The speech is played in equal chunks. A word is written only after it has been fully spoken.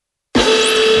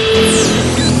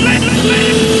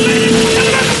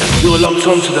locked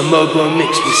onto the Mobo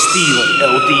mix with Steve and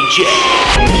LDJ.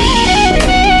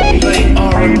 Play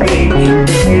R&B.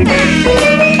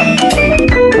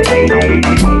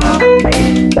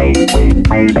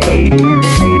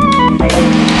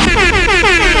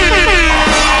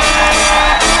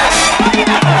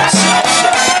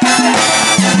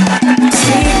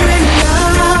 Secret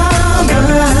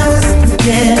lovers,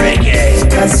 yeah, Reggae.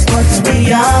 that's what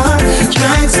we are.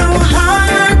 Trying so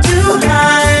hard to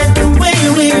hide the way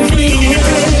we feel.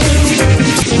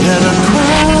 Never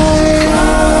cry,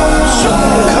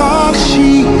 cause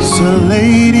she's a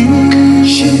lady.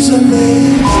 She's a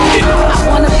lady. I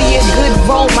wanna be a good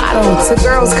role model to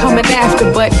girls coming after,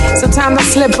 but sometimes I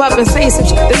slip up and say some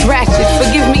shit that's ratchet.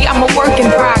 Forgive me, I'm a work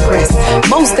in progress.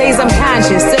 Most days I'm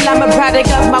conscious, still I'm a product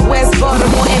of my West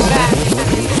Baltimore environment.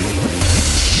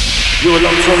 You're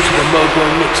locked onto the Mobo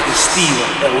mix with Steve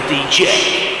and LDJ.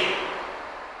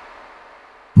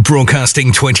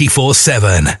 Broadcasting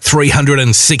 24/7,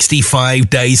 365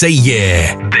 days a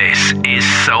year. This is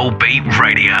Soul Beat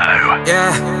Radio.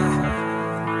 Yeah,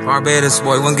 Barbados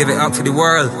boy, won't give it up for the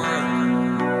world.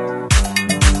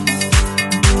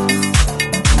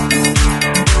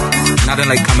 Nothing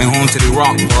like coming home to the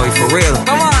rock, boy, for real.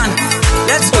 Come on,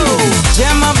 let's go.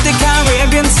 Gem of the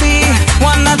Caribbean Sea,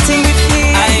 one nothing with me.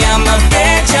 I am a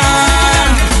pigeon,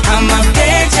 I'm a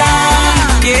pigeon.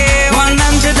 Yeah,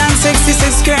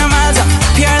 166 square miles of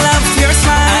pure love, pure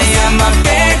smile. I am a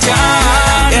pigeon,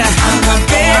 yeah, I'm a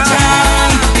pigeon.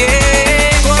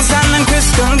 Yeah, gold sand and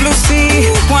crystal blue sea,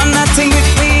 one nothing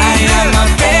with me. I am a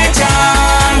pigeon,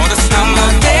 I'm a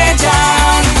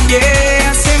pigeon. Yeah,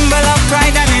 a symbol of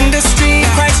pride and industry.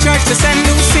 Christ Church to St.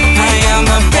 Lucie. I am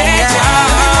a pigeon,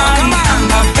 I'm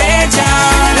a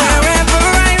pigeon. Wherever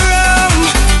I roam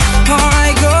or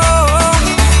I go,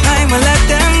 I will let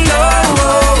them know.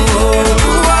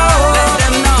 Let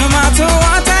them know. No matter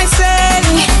what I say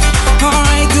or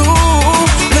I do,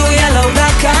 blue, yellow,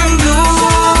 black and blue.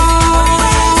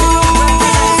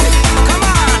 Come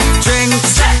on,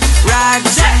 drinks,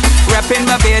 rags, repping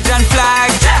Barbadian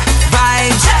flag,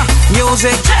 vibes,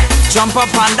 music. Jump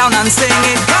up and down and sing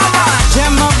it. Come on,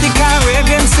 gem of the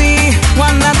Caribbean Sea,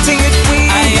 one nothing with we.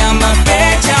 I am a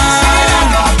pigeon,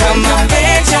 I'm a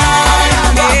pigeon.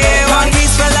 Yeah, one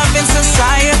peaceful loving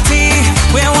society,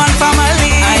 we're one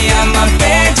family. I am a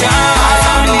pigeon,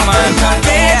 I'm a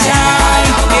pigeon.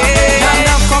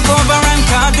 Yeah, love come over and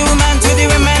cuddle man to the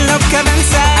women look Kevin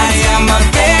said. I am a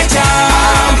pigeon,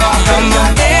 I'm a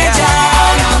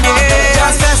pigeon. Yeah,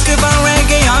 just festival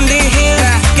reggae on the hill,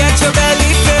 get your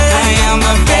belly filled. I am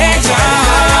a pigeon,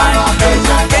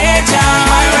 pigeon.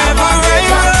 Wherever I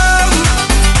roam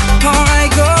or I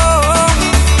go,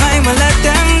 I will let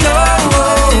them know.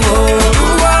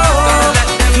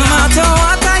 No matter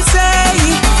what I say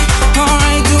or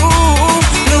I do,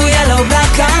 blue, yellow,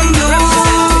 black and blue.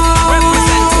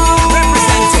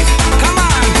 Represent it. Come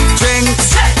on, drinks,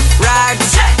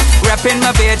 rags, repping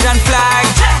my Barbadian flag,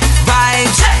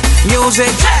 vibes,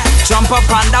 music. Jump up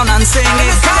and down and sing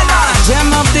it. Come on,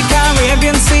 gem of the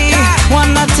Caribbean Sea,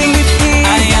 one nothing with me.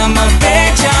 I am a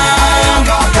pigeon,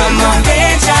 I'm a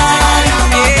pigeon.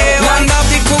 Yeah, one of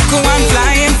the cuckoo and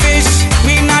flying fish,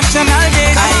 we national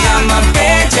dish. I am a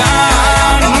pigeon,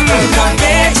 I'm a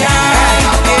pigeon.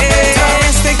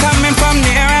 Yeah, they coming from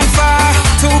near and far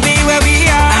to be where we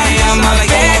are. I am a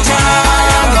pigeon,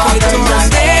 I'm a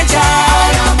pigeon.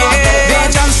 Yeah,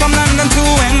 pigeons from London to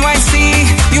NYC,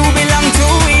 you belong to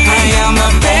we. I am a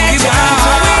pigeon,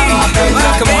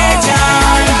 like a pigeon.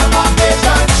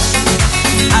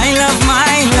 I love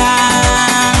my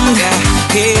land.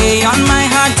 Hey, on my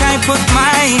heart I put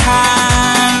my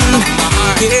hand.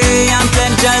 Hey, I'm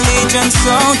pledge allegiance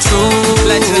so true.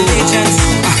 Pledge allegiance.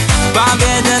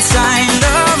 Barbados, I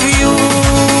love you.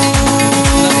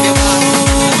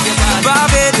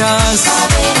 Barbados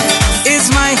is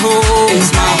my home.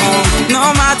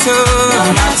 No matter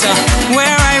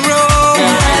where I roam.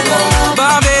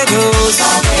 Barbados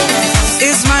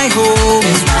is my home.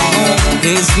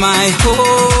 Is my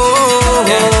home.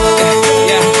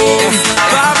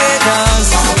 Barbados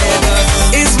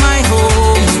is my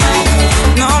home.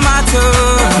 No matter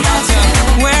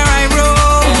where I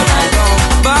roam.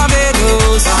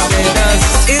 Barbados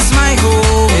is my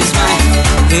home.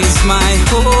 Is my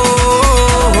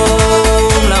home.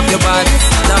 Love your body,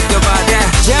 love your body.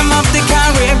 Gem of the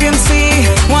Caribbean Sea,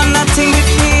 one nothing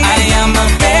with me. I am a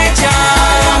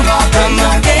pigeon, I'm a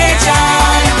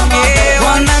pigeon. Yeah,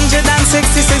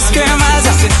 166 square miles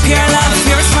of pure love,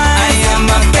 pure smile. I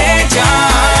am a pigeon,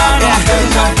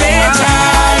 I'm a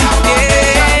pigeon.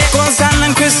 Yeah, gold sand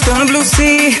and crystal blue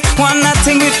sea, one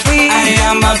nothing with me. I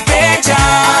am a pigeon,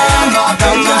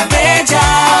 I'm a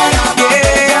pigeon.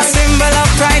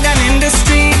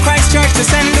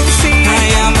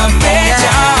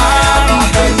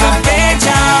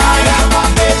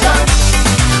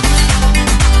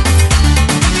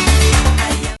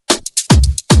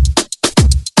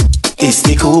 it's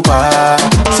the Cooper.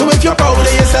 So if you're proud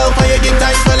of yourself and you give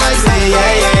thanks for life, say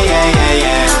yeah, yeah, yeah, yeah,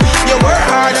 yeah. You work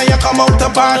hard and you come out to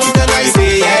party tonight,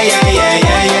 say yeah, yeah, yeah,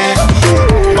 yeah,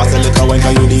 yeah. Bust a little wine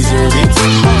 'cause you deserve it.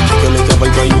 Kick a little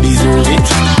bite 'cause you deserve it.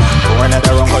 Go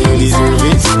another round 'cause you deserve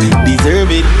it.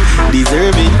 Deserve it,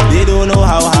 deserve it. They don't know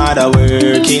how hard I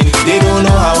working. They don't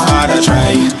know how hard I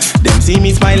try. Them see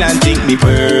me smile and think me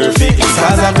perfect. It's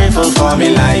 'cause I'm grateful for me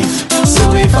life.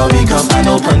 So if I wake up and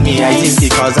open me eyes, it's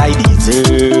because I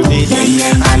deserve it.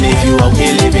 And if you out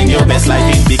here living your best life,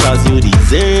 it's because you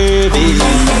deserve it.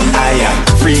 I am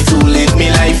free to live me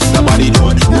life. Nobody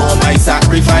don't know my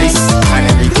sacrifice. And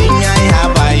everything I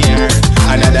have I earn.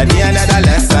 Another day, another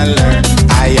lesson learned.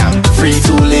 I am free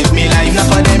to live me life.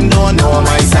 None of them don't know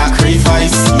my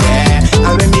sacrifice. Yeah,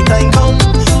 and when me time come,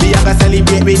 we have to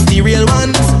celebrate with the real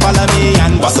ones. Follow me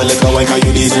and bust a little wine 'cause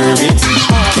you deserve it.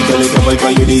 Kick a little bite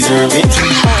 'cause you deserve it.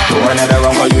 Go another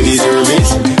round 'cause you deserve it.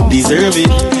 Deserve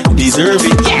it, deserve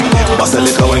it. Bust a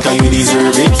little wine 'cause you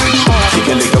deserve it. Kick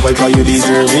a little bite 'cause you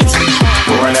deserve it.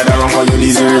 Go another round 'cause you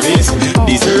deserve it.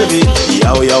 Deserve it.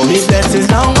 Yo, yo, me blessings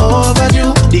long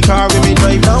overdue. The car with me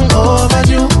drive long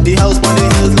overdue. The house on the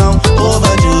hills long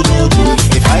overdue.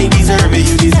 If I deserve it,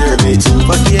 you deserve it too.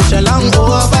 Vacation long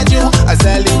overdue. A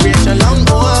celebration long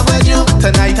overdue.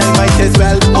 Tonight I might as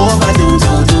well overdue.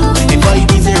 If I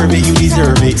deserve it, you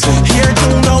deserve it too. Here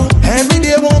to know, every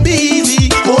day won't be easy.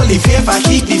 Holy faith, I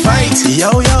keep the fight.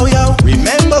 Yo, yo, yo.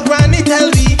 Remember Granny tell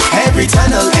me, every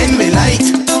tunnel end with light.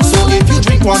 So if you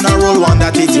drink one or roll one,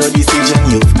 that is your decision,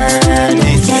 you've earned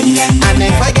it. And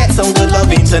if I get some good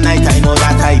loving tonight, I know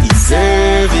that I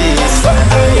deserve it.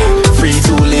 Free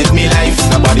to live me life,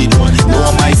 nobody don't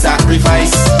know my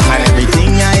sacrifice. And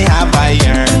everything I have I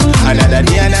earned. Another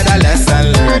day, another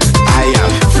lesson learned. I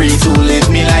am free to live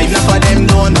me life, none of them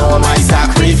don't know my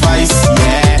sacrifice.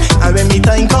 Yeah, and when me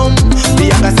time come, we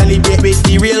have to celebrate with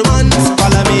the real ones.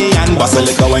 Follow me and bust a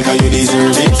little wine 'cause you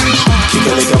deserve it. Kick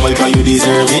a little bite 'cause you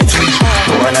deserve it.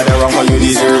 Go another round 'cause you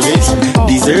deserve it.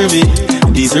 Deserve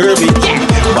it, deserve it.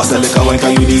 Bust a little wine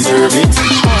 'cause you deserve it.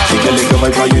 Kick a little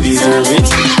bite 'cause you deserve it.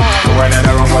 Go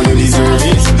another round 'cause you deserve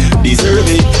it. Deserve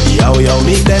it. Yo, yo,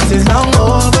 me blessings long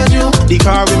overdue. The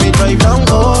car with me drive long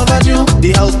overdue.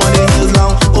 The house on the hills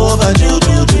long overdue.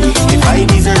 If I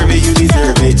deserve it, you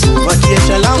deserve it too.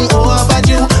 Vacation long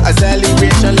overdue. A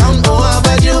celebration long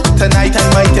overdue. Tonight I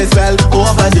might as well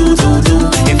overdue.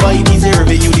 If I deserve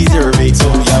it, you deserve it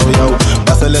too. Yo, yo,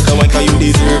 bust a little wine 'cause you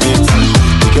deserve it.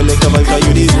 Kick a little wine 'cause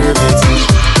you deserve it.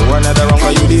 Go another round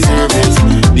 'cause you deserve it.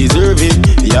 Deserve it.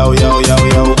 Yo, yo, yo,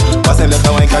 yo. Bust a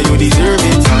little wine 'cause you deserve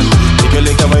it. Kick a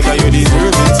little wine 'cause you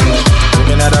deserve it.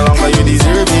 Go another round 'cause you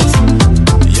deserve it.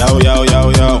 Yo, yo,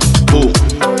 yo, yo. Boom.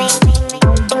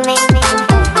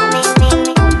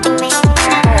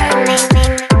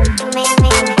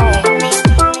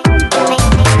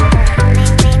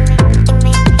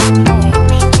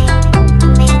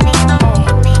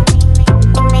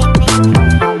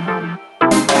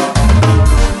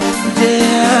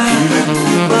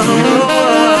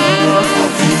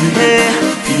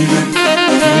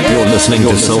 Listening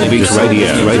to Soul Beat Radio.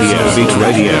 Beat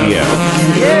Radio.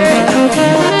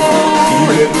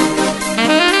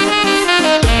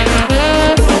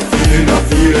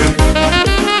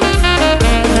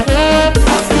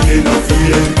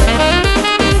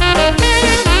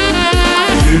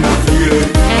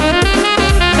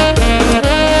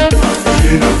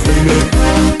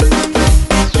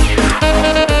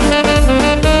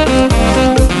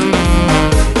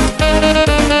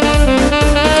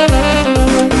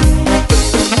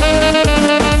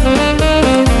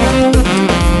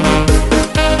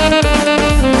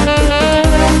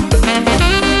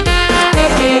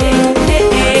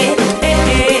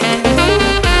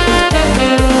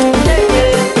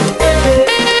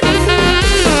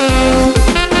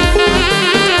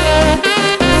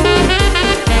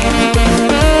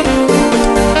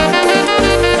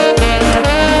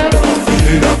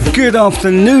 Good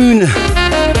afternoon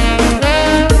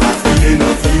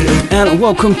and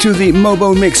welcome to the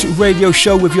Mobo Mix radio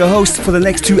show with your host for the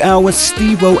next 2 hours,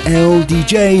 Steve-O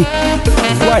LDJ,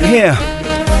 right here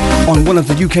on one of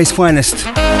the UK's finest,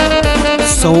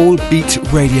 Soul Beat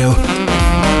Radio.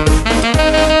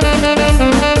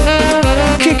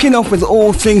 Kicking off with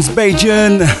all things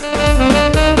Bajan,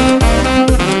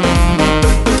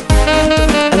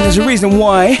 and there's a reason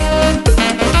why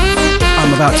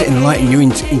I'm about to enlighten you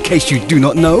in case you do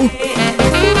not know.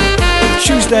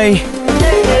 Tuesday,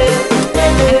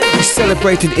 we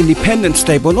celebrated Independence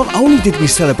Day, but not only did we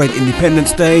celebrate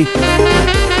Independence Day,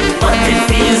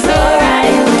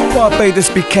 Barbados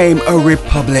became a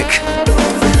republic.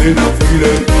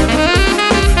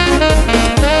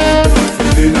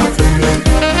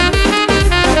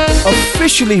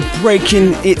 officially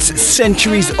breaking its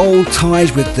centuries-old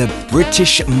ties with the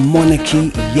British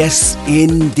monarchy. Yes,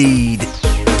 indeed.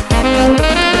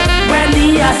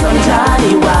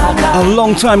 A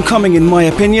long time coming, in my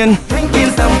opinion.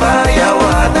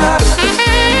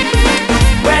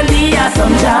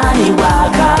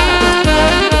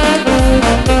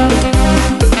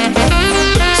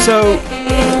 So,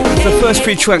 the first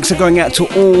 3 tracks are going out to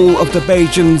all of the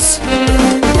Bajans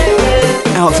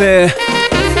out there.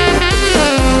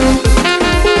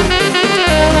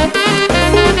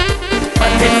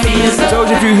 Those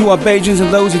of you who are Bajans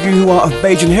and those of you who are of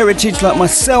Bajan heritage like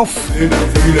myself,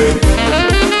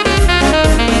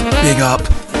 big up.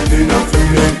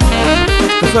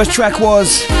 The first track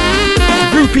was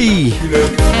Rupee,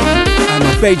 I'm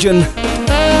a Bajan,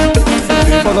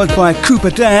 followed by Cooper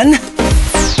Dan,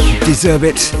 Deserve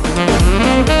It,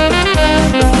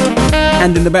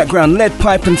 and in the background Lead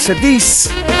Pipe and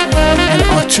Sadis, and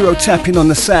Arturo tapping on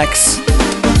the sax.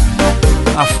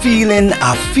 A feeling.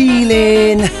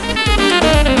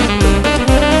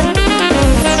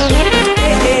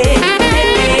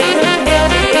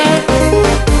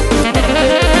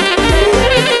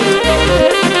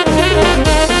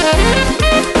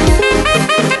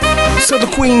 So the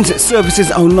Queen's services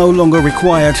are no longer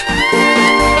required.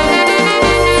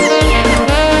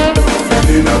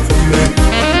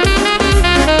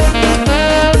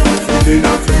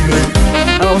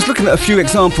 And I was looking at a few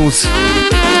examples.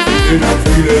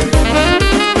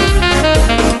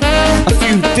 A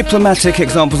few diplomatic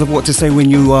examples of what to say when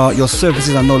your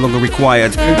services are no longer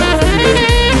required.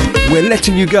 We're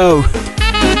letting you go.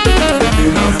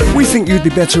 We think you'd be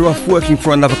better off working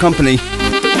for another company.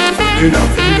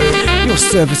 Your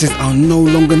services are no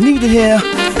longer needed here.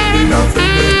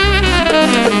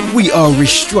 We are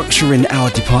restructuring our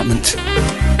department.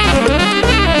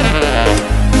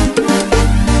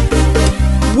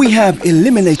 We have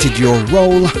eliminated your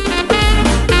role.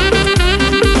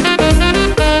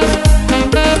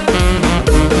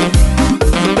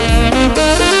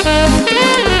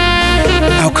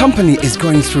 Our company is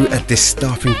going through a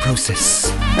de-staffing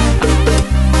process.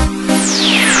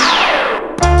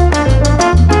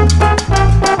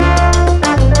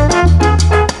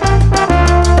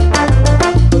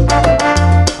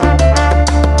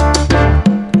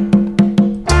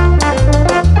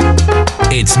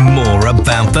 It's more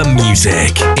about the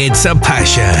music. It's a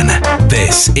passion.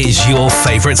 This is your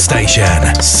favorite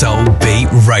station, Soul Beat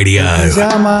Radio.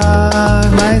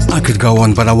 I could go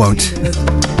on, but I won't.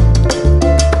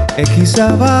 É que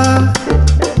salvar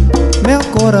meu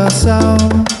coração,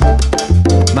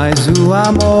 mas o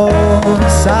amor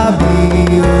sabe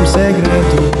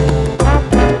segredo.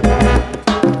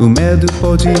 O medo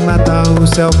pode matar o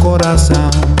seu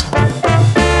coração.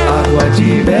 Água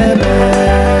de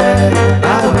beber,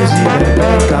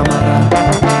 camarada.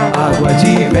 Água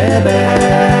de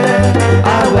beber,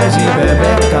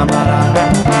 camarada.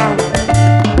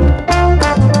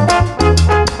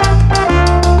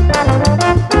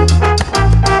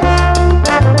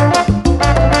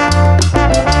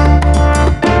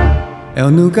 Eu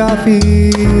nunca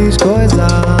fiz coisa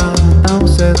tão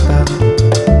certa.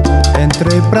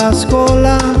 Entrei pra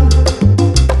escola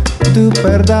do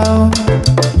perdão.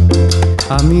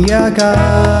 A minha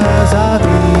casa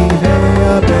vive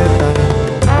aberta.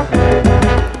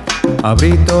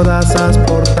 Abri todas as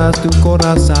portas do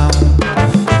coração.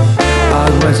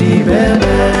 Água de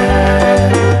beber,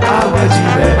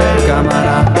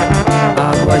 camarada.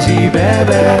 Água de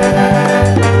beber,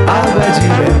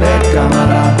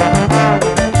 camarada.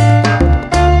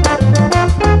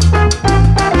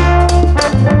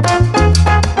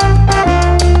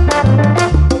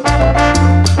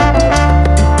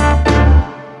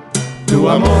 Tu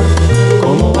amor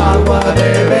como agua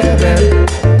de beber.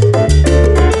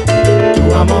 Tu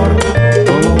amor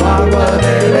como agua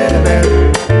de beber.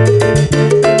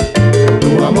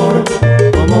 Tu amor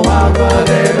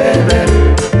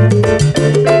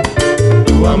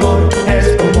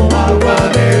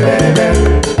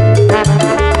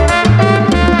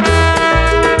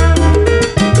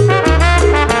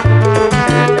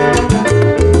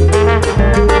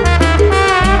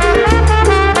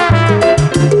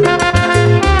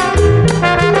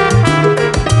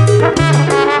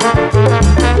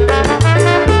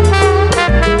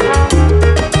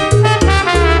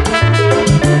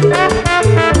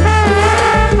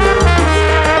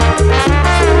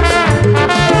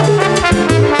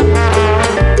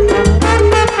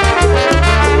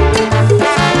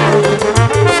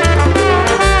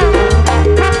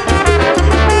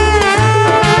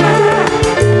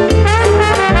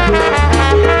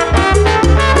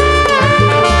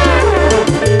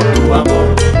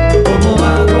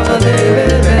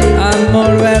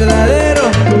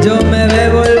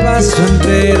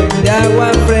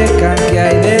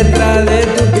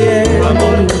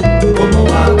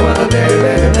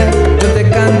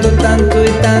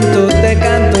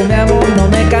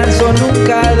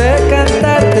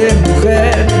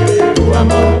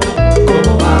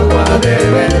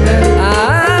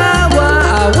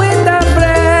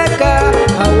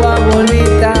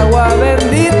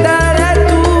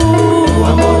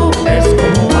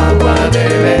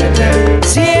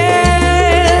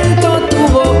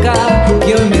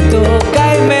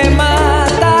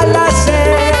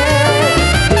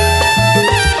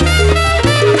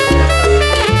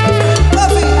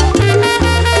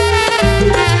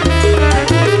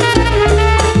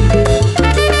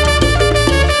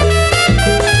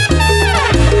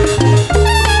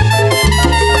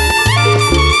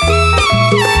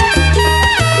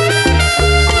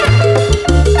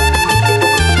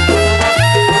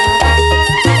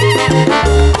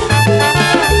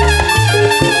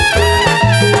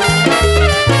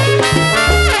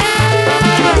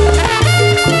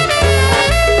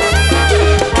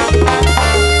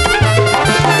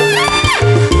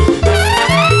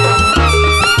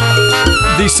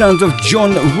sounds of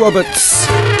John Roberts.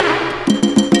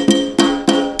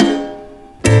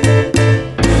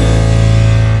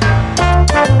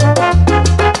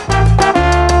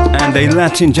 And a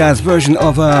Latin jazz version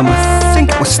of, I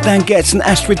think it was Stan Getz and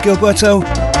Astrid Gilberto.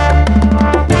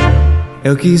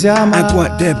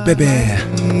 Agua de Bebe.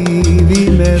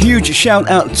 Huge shout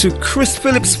out to Chris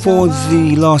Phillips for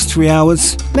the last 3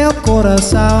 hours.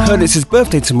 Heard it's his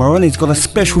birthday tomorrow and he's got a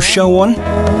special show on,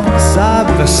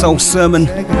 the Soul Sermon.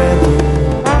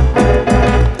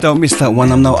 Don't miss that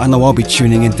one. I know I'll be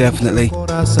tuning in definitely.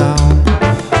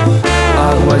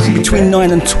 Between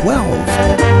 9 and 12.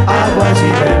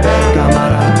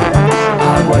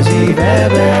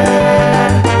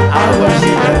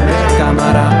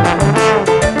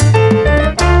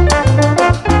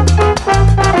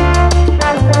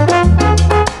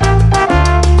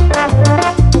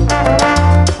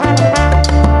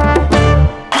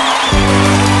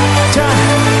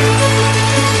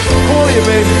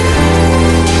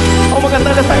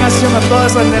 Esta canción a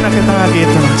todas esas nenas que están aquí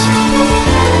esta noche.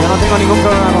 Yo no tengo ningún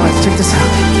problema con eso. Check this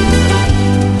out.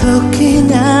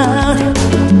 Looking out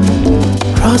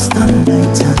across the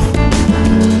night time,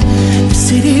 the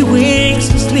city wakes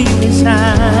and sleeping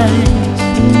eyes.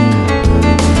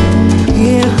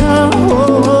 Hear her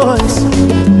voice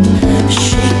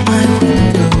shake my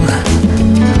window,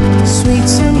 sweet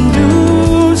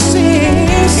seducing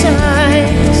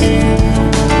sighs.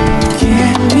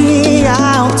 Get me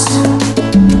out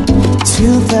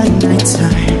till the night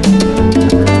time.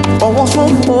 Almost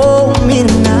won't hold me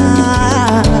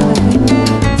tonight.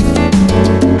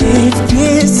 If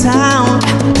this sound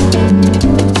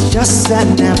just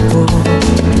an apple,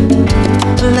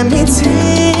 let me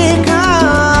take a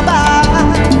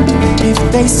bite. If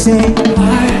they say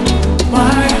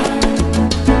why,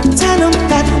 tell them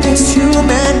that it's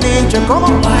human nature. Come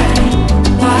on, why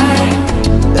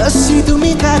does she do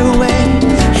me that way?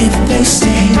 If they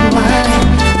say why,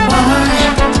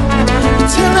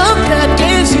 tell them that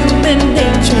it's human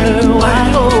nature.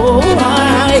 Why, oh,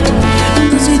 why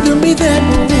does he do me that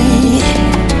way?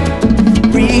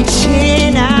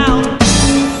 Reaching out,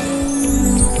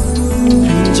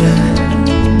 stranger,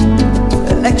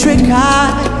 electric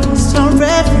eyes are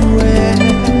everywhere.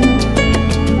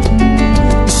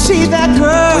 You see that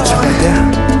girl?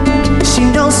 She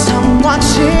knows I'm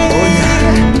watching. Oh,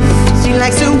 yeah. She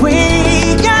likes the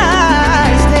way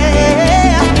guys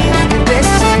stare. And they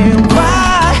say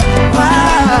why?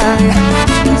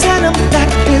 Tell them that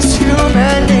it's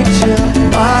human nature.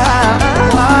 Why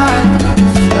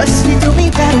does he do me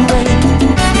that way?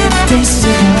 If they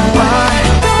say why?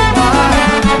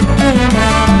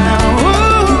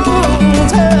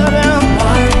 Tell them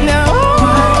why now?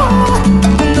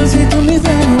 Does he do me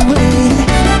that way?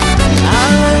 I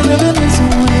love it this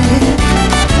way.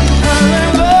 I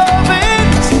love it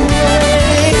this way.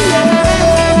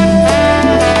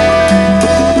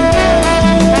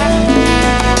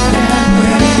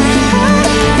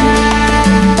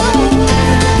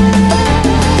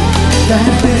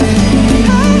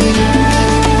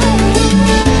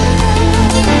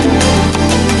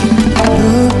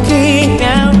 Looking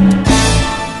out.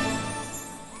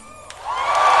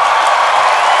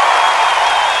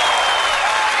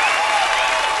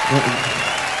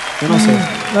 Yo no sé.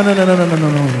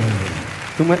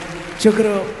 No. Yo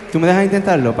creo. ¿Tú me dejas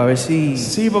intentarlo para ver si...?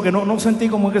 Sí, porque no sentí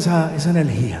como que esa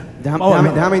energía.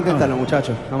 Déjame intentarlo,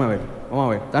 muchachos. Vamos a ver.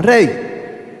 ¿Están ready?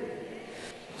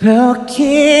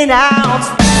 Looking out.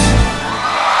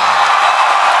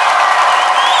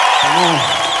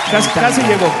 Casi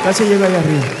llegó allá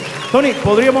arriba. Tony,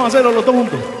 ¿podríamos hacerlo los dos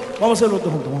juntos? Vamos a hacerlo los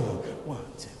dos juntos. Vamos.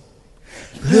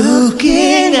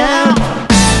 Looking out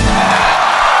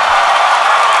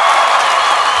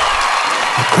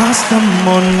across the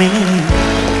morning,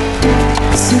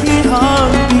 the city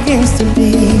heart begins to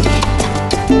beat.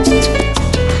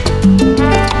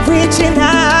 Reaching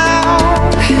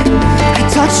out, I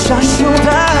touch your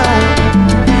shoulder.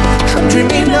 I'm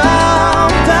dreaming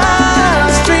of the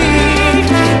street.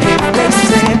 If they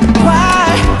say why,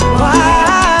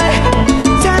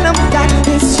 tell them that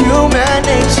it's human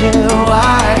nature.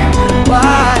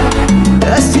 Why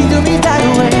does he do me that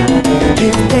way?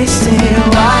 If they say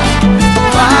why,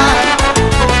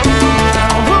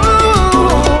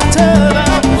 tell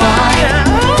them why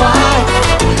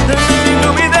does he do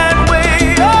me that way?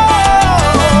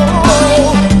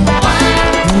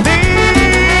 Dime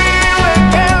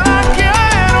que la quiero.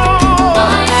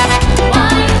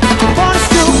 Once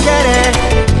you get it,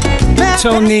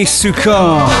 Tony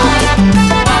Sukar,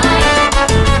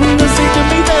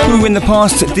 who in the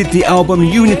past did the album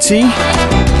Unity.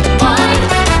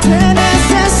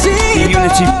 The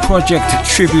Infinity Project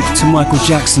tribute to Michael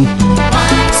Jackson.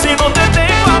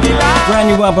 Brand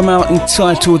new album out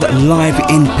entitled Live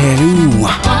in Peru,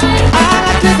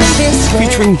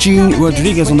 featuring Gene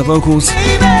Rodriguez on the vocals.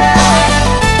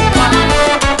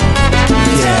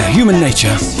 Yeah, Human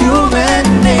Nature.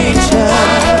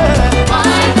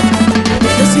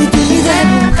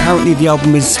 Apparently the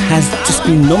album has just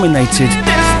been nominated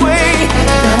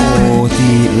for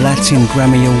the Latin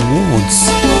Grammy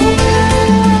Awards.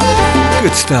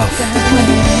 Good stuff.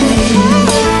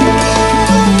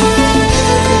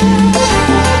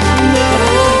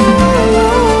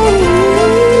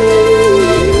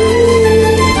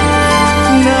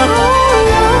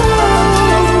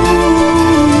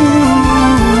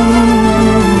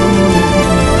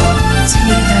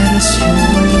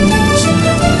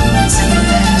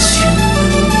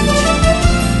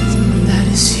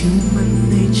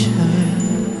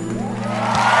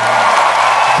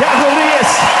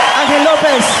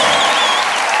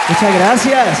 Muchas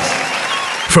gracias.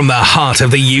 From the heart of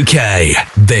the UK,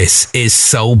 this is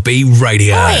Soul Beat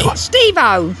Radio. Oi,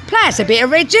 Steve-O, play us a bit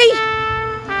of Reggie.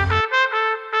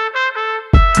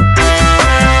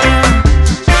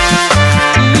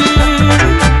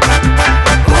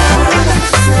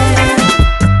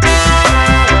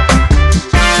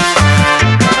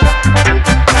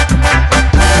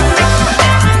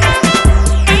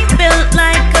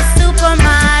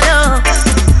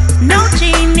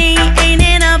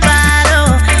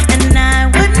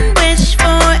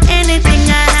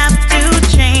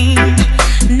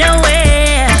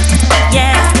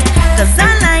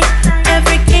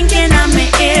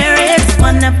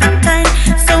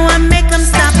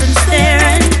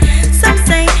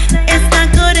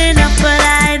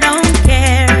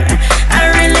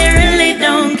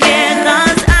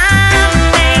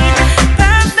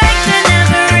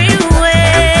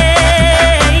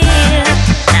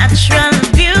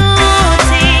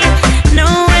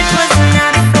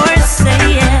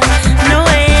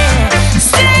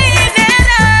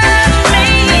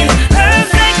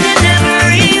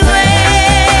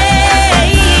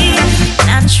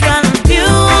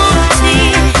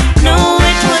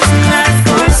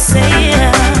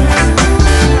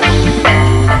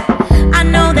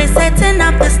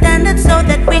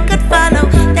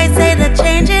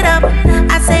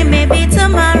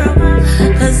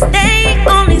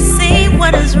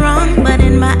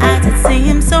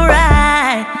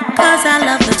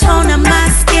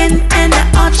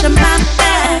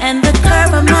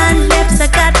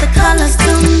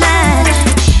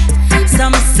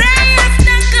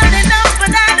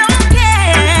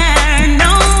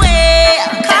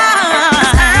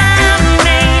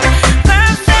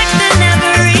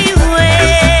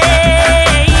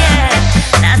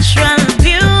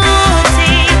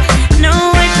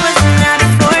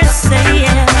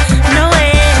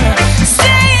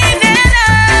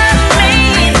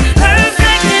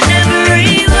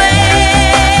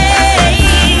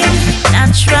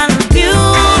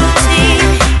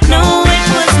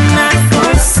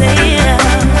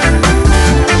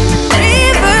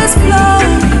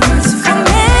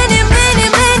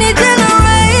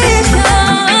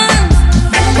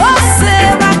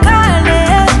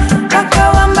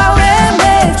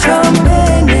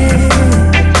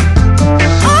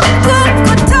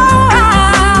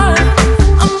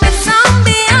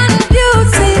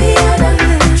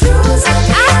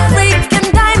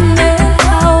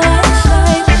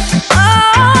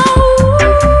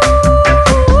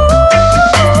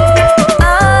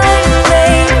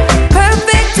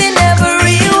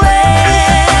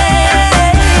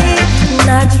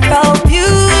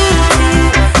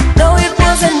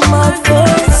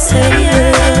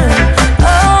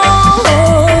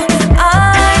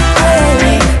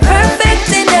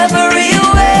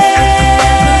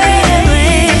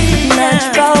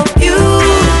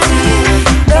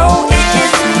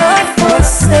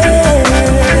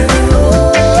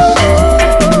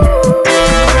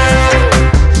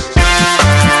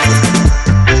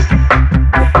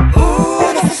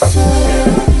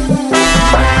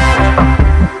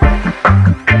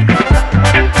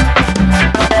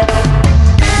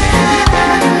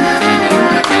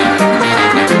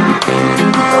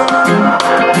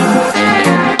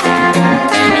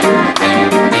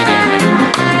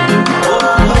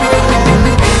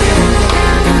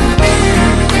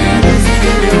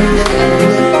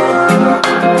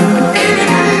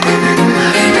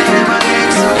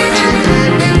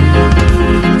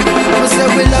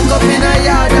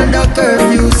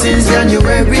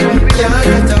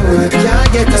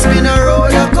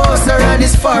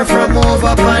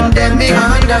 over pandemic.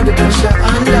 Under the pressure,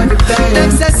 under the pain.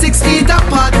 Them say 6 feet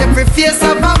apart, every face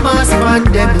of a mass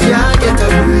pandemic. Can't get a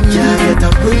break, can't get a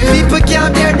break. People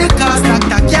can't bear the cost,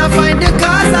 doctor can't find the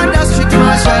cause, and the street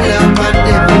marshal a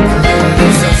pandemic.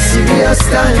 It's a serious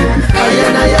time.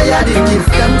 I did give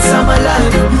them some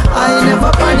alive. I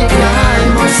never panic,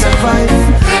 I must survive.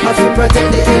 I feel protect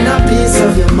the inner peace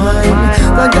of your mind.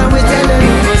 But then we telling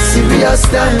you it's serious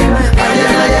time.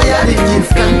 I did give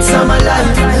them some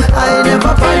alive. I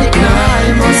never panic,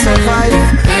 I must survive.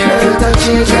 Earth and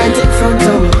change right in front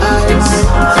of our eyes.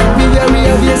 Be wary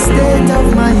of your state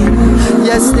of mind.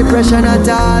 Yes, depression at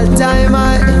all time.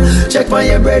 I check on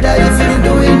your brother if you're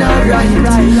doing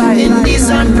alright. In these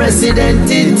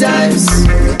unprecedented times,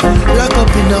 lock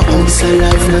up in the house of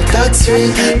life, no tax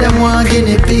free. Them want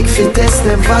guinea pig fi test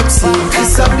them vaccine.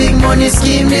 It's a big money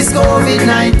scheme, this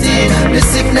COVID-19. The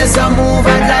sickness a move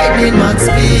at lightning max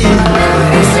speed.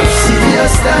 It's a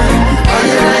serious time. I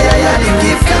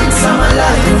give thanks I'm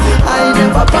alive. I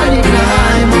never panic, now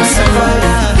I must survive.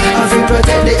 I feel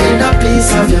protect the inner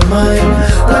peace of your mind.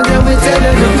 Long time we tell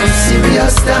you it's a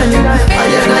serious time. I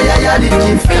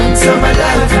give thanks I'm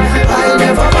alive. I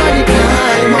never panic, now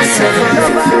I must survive.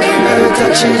 Earth a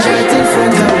change right in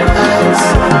front of our eyes.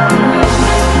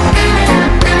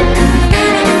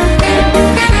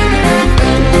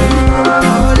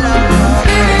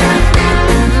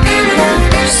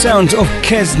 Sound of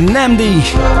Kez Namdi.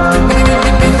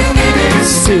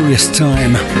 Serious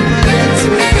time.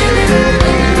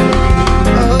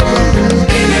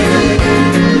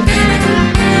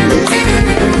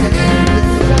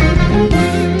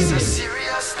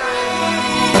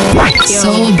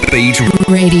 Soul Beat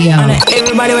Radio. And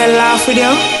everybody will laugh with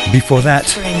you. Before that,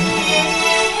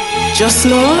 just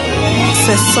know,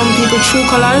 says some people true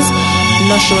colors,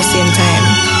 not show same time.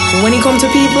 When it come to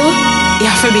people, you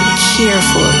have to be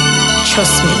careful.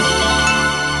 Trust me.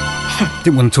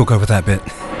 didn't want to talk over that bit.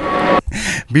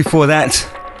 Before that,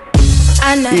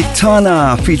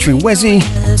 Itana featuring Wezzy,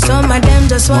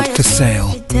 Not for Sale.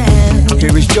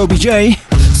 Here is Joby J.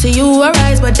 So you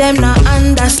arise, but them not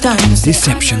understand.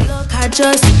 Deception. I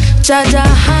just judge a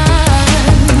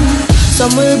hand.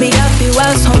 Some will be happy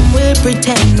while some will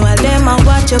pretend. While them I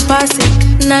watch you pass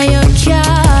it, now you care.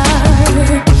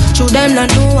 To them not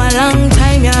know a long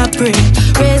time you pray.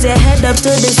 Raise your head up to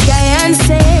the sky and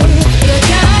say, you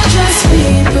can't trust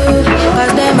people,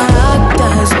 cause them are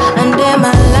actors and them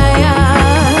are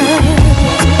liars.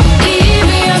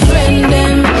 Even your friend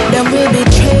them will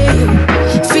betray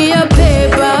you for your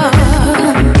paper.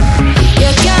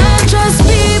 You can't trust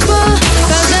people,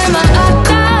 cause them are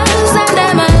actors and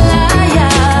them are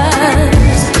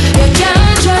liars. You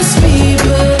can't trust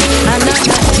people and them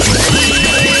are.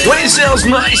 When it sounds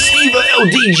nice, Steve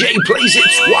LDJ plays it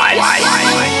twice.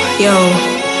 Yo,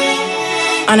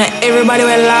 and everybody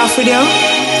will laugh with you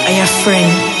and your friend.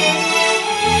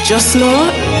 Just know,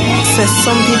 says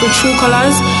some people true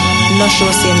colors, not show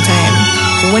same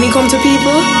time. When it come to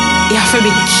people, you have to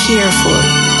be careful.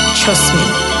 Trust me.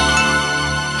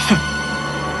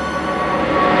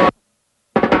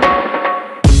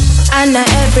 And not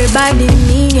everybody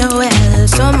mean you well.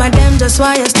 Some of them just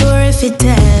want your story fit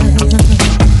tell.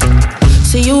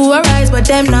 So you arise, but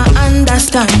them not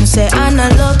understand. Say, Anna,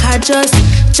 look, I just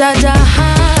judge a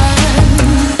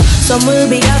hand. Some will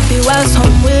be happy while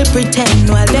some will pretend.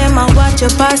 While them I watch you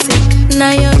pass it,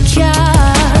 now you care.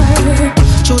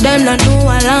 To them not know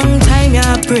a long time you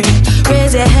pray.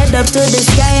 Raise your head up to the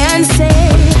sky and say,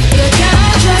 you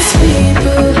can't trust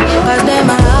people, cause them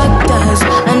are actors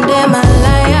and them are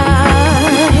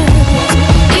liars.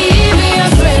 Even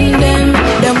your friend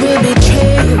them will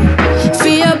betray you for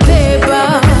your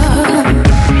paper.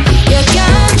 You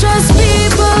can't trust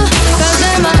people, cause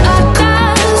them are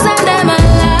actors and them are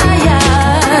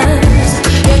liars.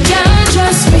 You can't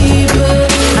trust people,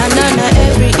 and under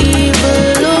every evil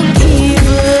look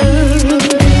evil.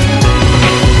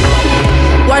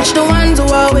 Watch the ones who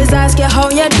always ask you how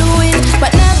you're doing,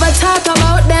 but never talk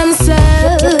about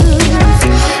themselves.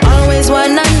 Always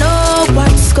wanna know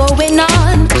what's going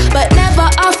on, but never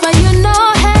offer you no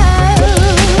help.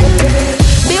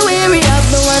 Be wary of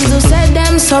the ones who said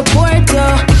them support you.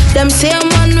 Them same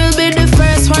one will be the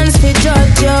first ones to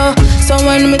judge you. So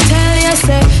when me tell you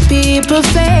say people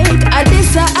fake, I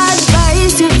this a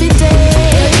advice you fi take.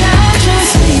 You can't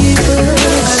trust people,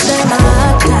 cause them are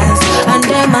actors and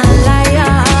them are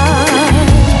liars.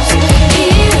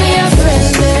 Even your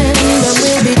friends them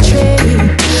will betray you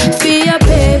for your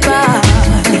paper.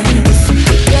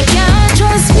 You can't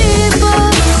trust people,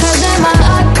 cause them are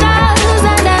actors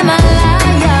and them are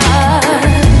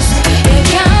liars. You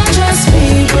can't trust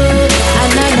people,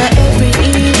 and under every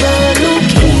evil look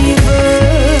evil.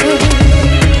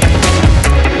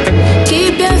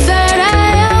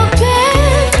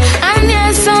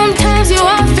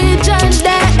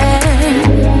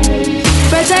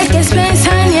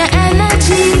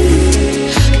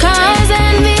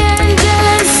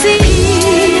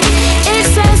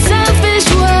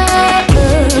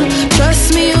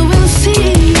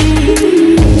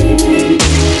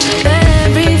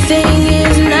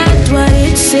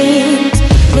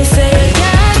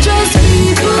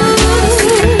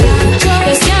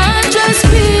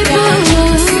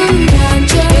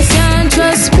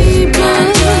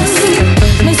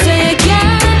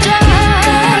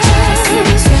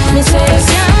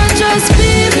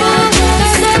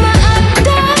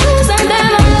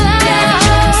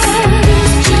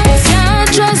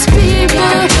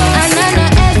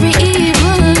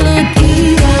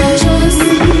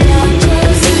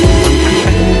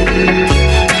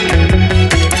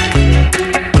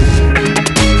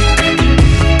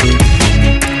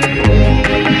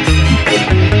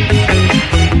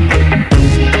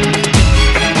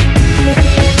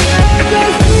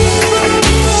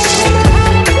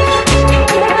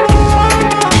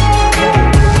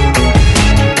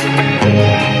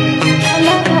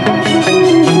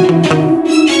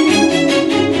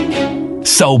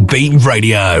 Soul Beat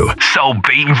Radio. Soul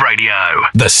Beat Radio.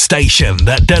 The station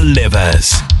that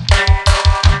delivers.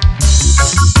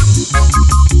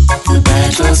 The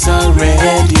battle's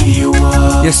already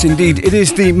won. Yes, indeed. It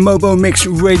is the Mobo Mix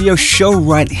radio show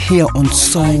right here on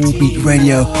Soul Beat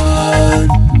Radio.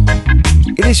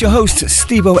 It is your host,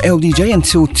 Steve-O LDJ,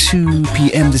 until 2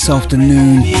 p.m. this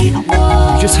afternoon. You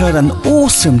just heard an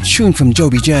awesome tune from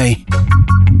Joby J.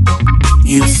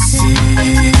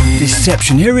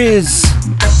 Deception. Here is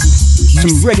some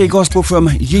reggae gospel from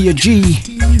Yia G.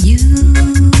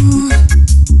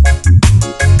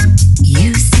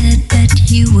 You said that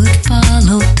you would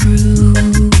follow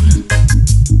through.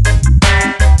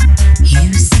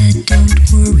 You said don't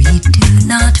worry, do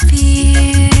not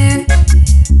fear.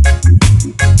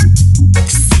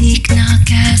 Seek,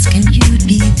 knock, ask, and you'd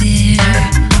be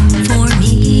there for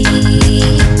me.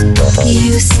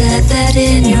 You said that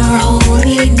in your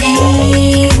holy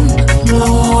name,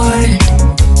 Lord,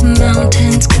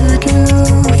 mountains could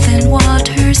move and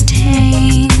waters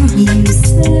tame.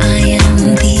 I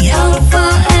am the Alpha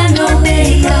and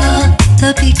Omega,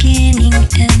 the beginning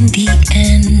and the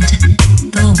end,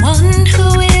 the one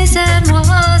who is and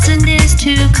was and is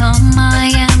to come.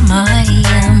 I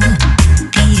am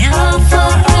the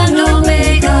Alpha and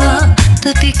Omega,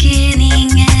 the beginning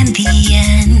and the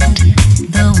end,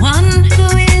 the one who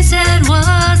is and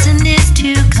was and is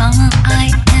to come.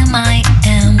 I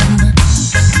am.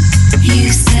 You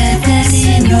said that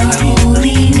in your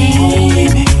holy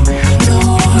name,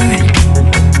 Lord,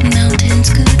 mountains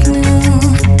could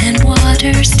move and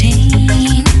waters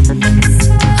tame.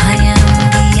 I am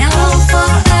the Alpha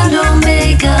and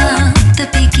Omega, the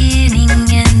beginning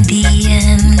and the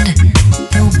end,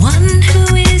 the one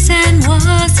who is and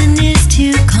was and is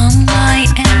to come. I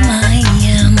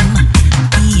am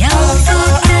the Alpha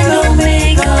and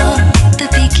Omega, the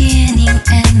beginning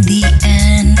and the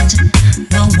end,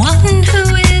 the one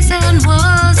who is and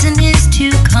was and is to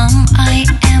come. I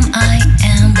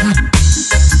am.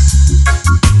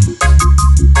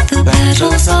 The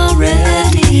battle's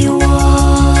already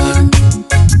won.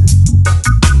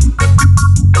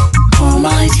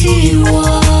 Almighty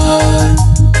One.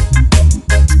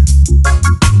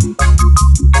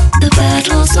 The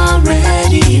battle's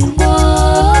already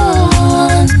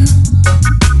won.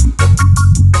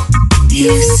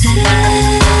 You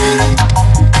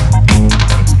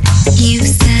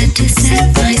said to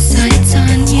set my sights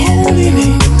on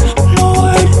you,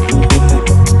 Lord.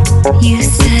 You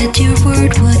said your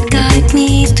word would guide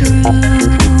me through.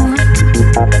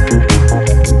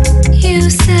 You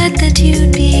said that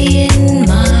you'd be in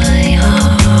my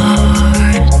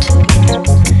heart.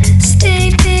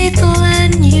 Stay faithful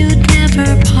and you'd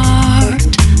never part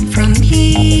from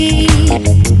me.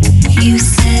 You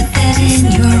said that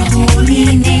in your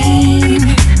holy name,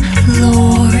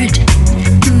 Lord,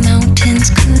 mountains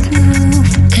could move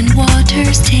and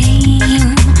waters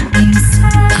tame.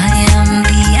 I am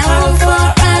the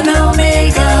Alpha and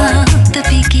Omega, the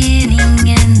beginning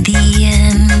and the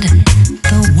end,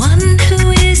 the one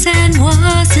who is and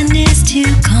was and is to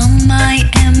come. I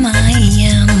am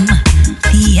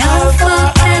the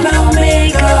Alpha and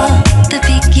Omega, the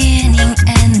beginning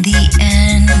and the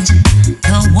end,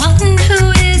 the one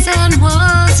who is and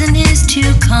was and is to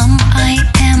come. I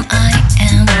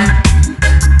am.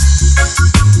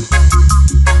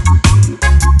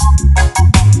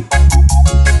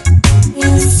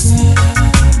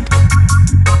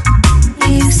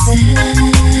 You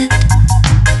said.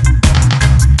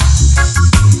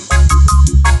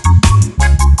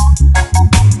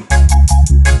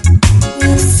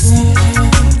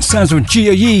 Sounds of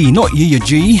Gia Yee, not Yia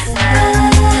G.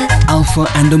 Alpha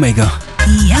and Omega.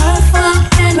 The Alpha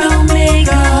and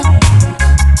Omega.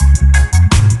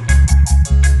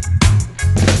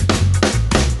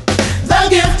 The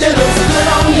gifted looks good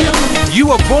on you. You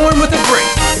were born with a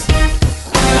grace.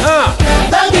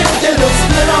 The gifted looks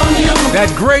good on you.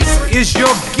 That grace is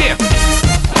your gift.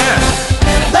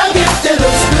 The gifted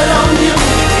looks good on you.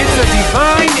 It's a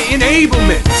divine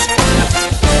enablement.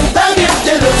 The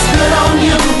gifted looks good on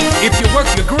you. If you work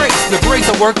the grace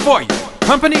will work for you.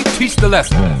 Company, teach the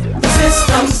lesson. The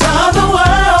systems of the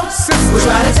world will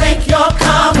try to take your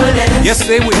confidence. Yes,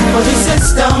 they will. For these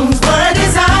systems were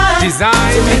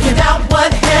designed to make you doubt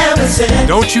what heaven said.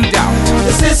 Don't you doubt.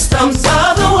 The systems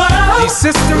of the world These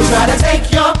systems will try to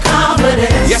take your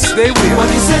confidence. Yes, they will. For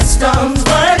these systems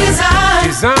were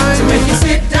designed to make you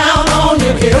sit down on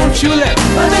your guilt. Don't you let them.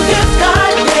 But the gift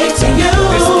God gave to you,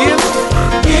 This gift,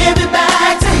 give it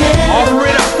back to Him. offer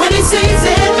it up. When He sees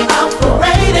it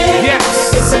operating,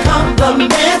 Yes. it's a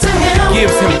compliment to Him.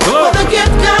 Gives Him glory. For the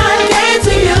gift God gave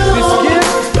to you, This gift,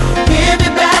 give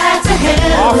it back to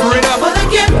Him. offer it up. For the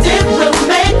gift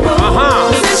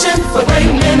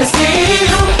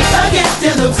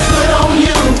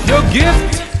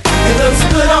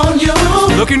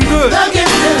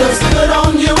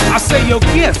your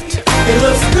gift. It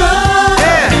looks good.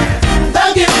 Yeah. The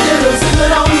gift, it looks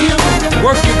good on you.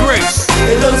 Work your grace.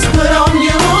 It looks good on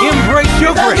you. Embrace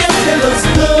your The grace. gift, it looks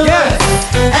good. Yes.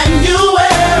 And you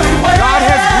wear it well. God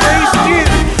has graced you.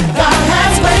 God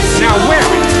has graced you. Now wear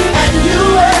it. And you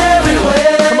wear it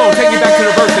well. Come on, take me back to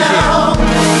the verse again.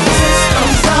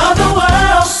 Systems of the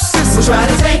world will try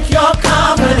to take your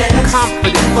confidence.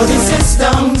 For these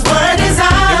systems were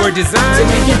designed. They were designed to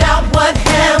make you doubt what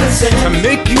heaven said. To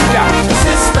make you doubt. The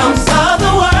systems of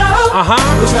the world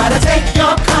will try to take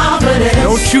your confidence.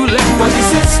 Don't you let For these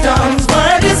systems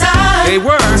were designed. They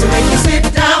were to make you sit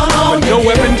down on but your no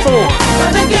weapon formed.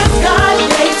 But the gift God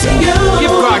gave to you,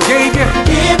 Gift God gave you.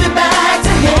 give it back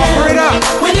to Him. Offer it up.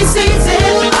 When He sees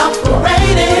it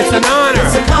operating, It's an honor.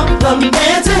 It's a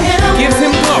compliment to Him. Gives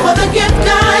Him glory. For the gift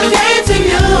God gave to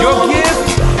you, Your gift,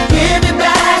 give it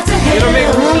back to Him. it'll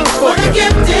make room for the you.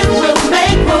 gift, it will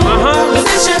make room.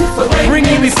 Position for great Bring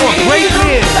you before great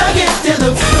men. The gift, it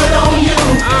looks good on you.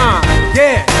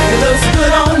 Yeah. It looks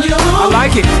good on you. I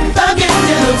like it. The gift,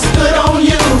 it looks good on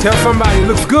you. Tell somebody it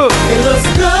looks good. It looks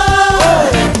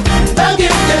good. The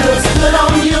gift, it looks good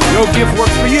on you. Your gift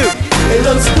works for you. It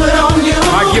looks good on you.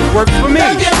 My gift works for me.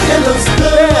 The gift, it looks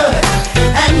good.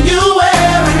 And you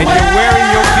wear it And well. you're wearing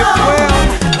your gift well.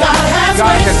 God has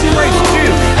graced you.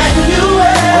 And you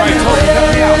wear All right, Toby, help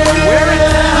me out. You wear it.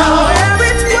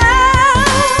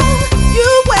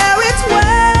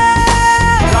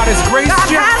 God has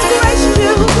graced you.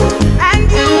 And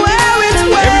you wear it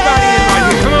well. Everybody in right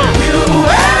here, come on. You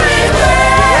wear it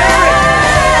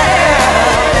well.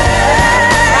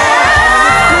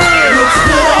 It looks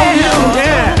good on you.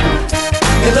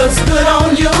 Yeah. It looks good on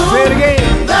you. Say it again.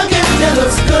 The gift, it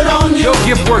looks good on you. Your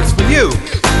gift works for you.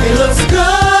 It looks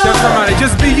good. Tell somebody,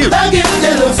 just be you. The gift,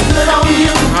 it looks good on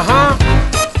you.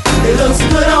 It looks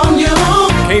good on you.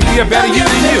 Can't be a better you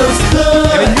than you. It looks good.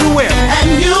 And then you wear it. And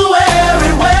you wear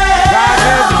it well. God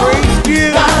has graced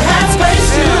you. God has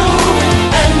graced you.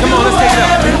 And Come on, let's take it up.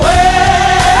 wear it well.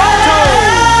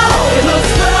 It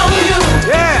looks good on you.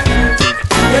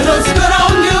 Yeah. It looks good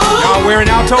on you. Y'all wearing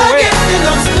alto The wear. gift, it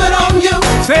looks good on you.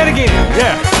 Say it again.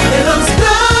 Yeah. It looks good.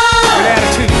 Good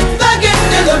attitude. The gift,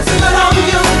 it looks good on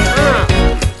you.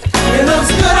 It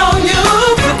looks good on you.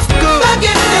 Looks good. The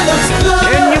gift, it looks good.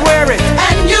 And you wear it.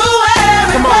 And you wear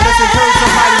it Come on, let's encourage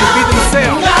somebody to be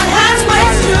themselves. God has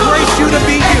graced you. Grace you to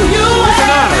be you. And you It's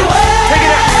an wear honor. it well. Take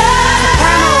it out.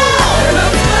 It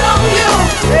looks good on you.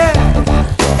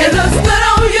 Yeah. It looks good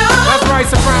on you. That's right,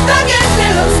 soprano. The gift,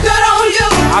 it looks good on you.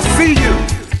 I see you.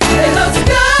 It looks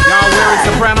good. Y'all wearing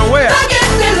soprano wear. The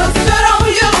gift, it looks good on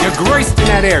you. You're graced in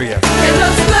that area. It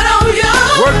looks good on you.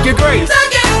 Work your grace. The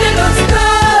gift, it looks good.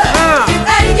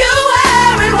 And you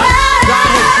wear it well. God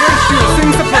has graced you.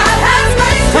 Sing soprano. God has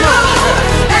graced Come you. on.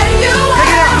 And you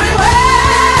Take it wear out. it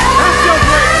well. That's your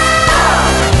grace.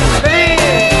 Bang.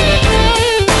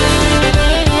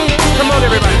 Come on,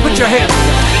 everybody. Put your hands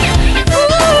together.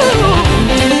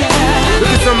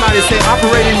 Look at somebody say,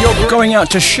 operate in your grace. Going out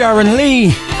to Sharon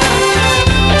Lee.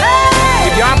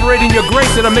 If you operate in your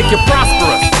grace, it'll make you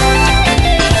prosperous.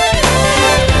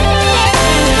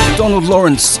 Donald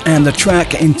Lawrence and the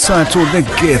track entitled The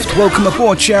Gift. Welcome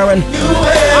aboard, Sharon.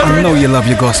 I know you love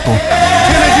your gospel.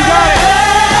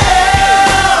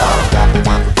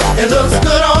 It looks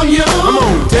good on you. Come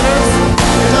on, tenors.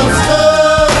 It looks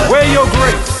good. Wear your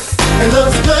grace. It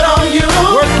looks good on you.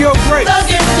 Work your grace. The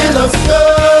gift, it looks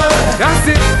good. That's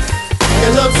it.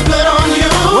 It looks good on you.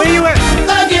 Where you at?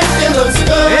 The gift, it looks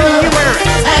good. And you wear it.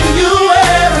 And you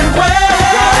wear it well.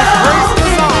 God has graced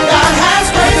us all. God has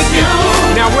graced you.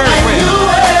 Now wear it well. You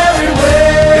wear it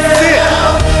well. This is it.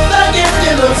 The gift,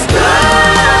 it looks good.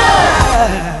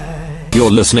 You're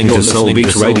listening to Soul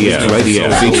Beat Radio.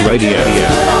 Beat Radio.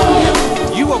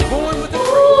 You were born with the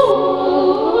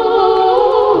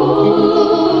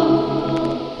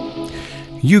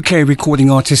UK recording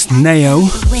artist Neo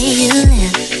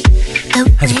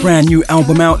has a brand new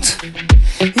album out,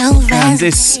 and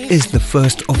this is the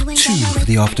first of two for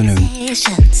the afternoon.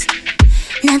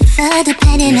 Never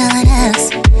depending on us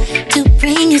to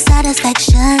bring you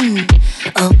satisfaction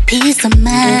or peace of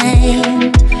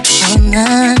mind. Oh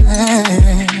no,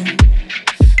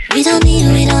 we don't need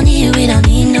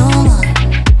no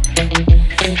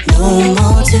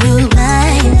more, to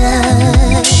blind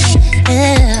us.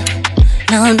 Yeah.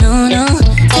 No,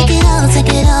 take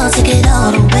it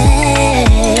all away.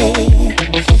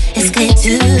 It's clear to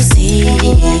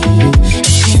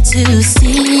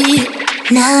see,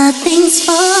 nothing's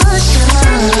for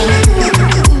sure.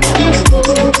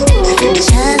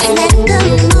 Just let the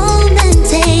moment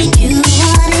take you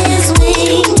on its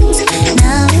wings.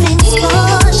 Nothing's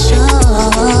for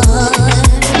sure.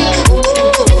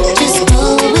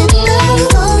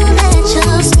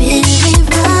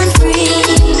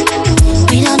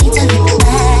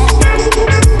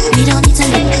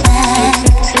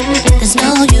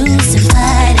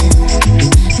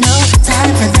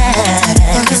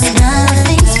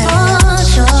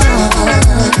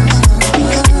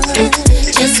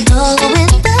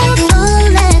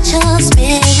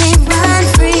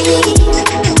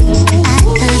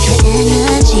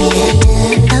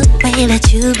 can't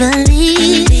let you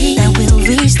believe that we'll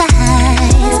reach the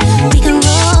heights. We can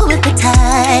roll with the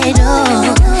tide,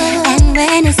 oh. And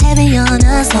when it's heavy on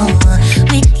us, oh,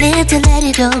 we live to let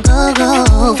it go, go,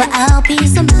 go. For our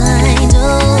peace of mind,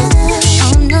 oh.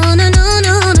 Oh no, no, no,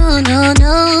 no, no, no,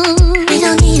 no. We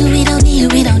don't need, we don't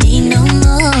need, we don't need no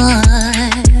more.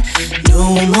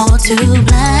 No more to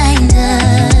blind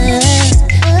us.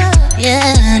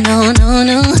 Yeah, no, no,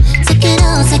 no. Take it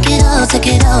all, take it all, take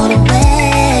it all away.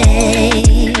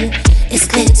 It's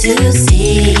clear to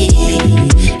see,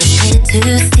 it's clear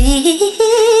to see.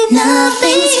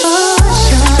 Nothing's for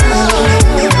sure.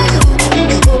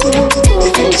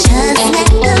 Just let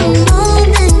the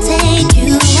moment take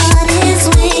you on its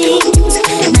wings.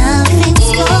 Nothing's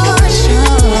for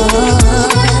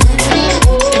sure.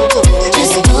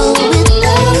 Just go with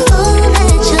the flow,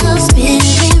 let your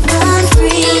spirit run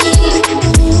free.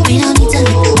 We don't need to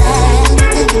look back.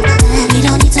 We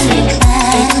don't need to look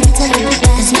back.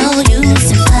 There's no use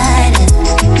in fighting.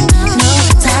 No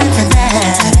time for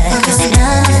that. 'Cause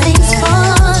nothing's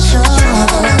for sure.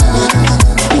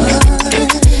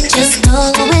 Just go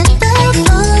with the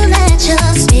flow, let your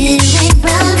spirit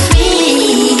run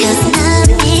free. 'Cause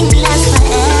nothing lasts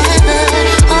forever.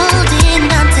 Holding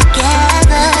on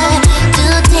together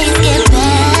till things get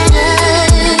better.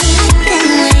 Then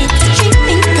wait,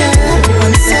 dreaming good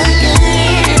once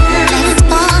again. Let's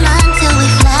fall until we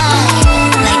fly,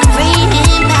 like rain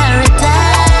in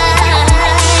paradise.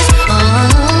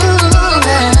 Oh,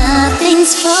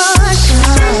 nothing's for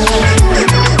sure.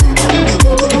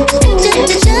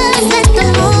 Just let the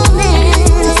moment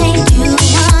take you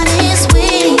on its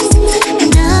wings.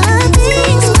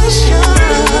 Nothing's for sure.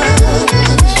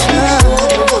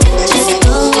 Just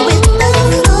go with the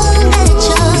flow, let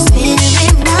your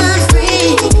spirit run free.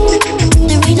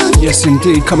 Yes,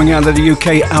 indeed. Coming out of the UK,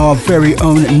 our very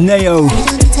own Neo.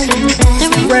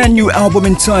 Brand new album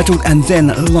entitled And Then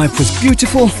Life Was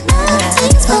Beautiful.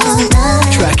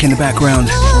 Track in the background.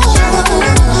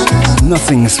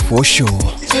 Nothing's for sure.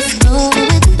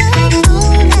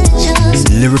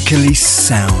 Lyrically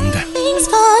sound. Nothing's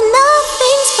for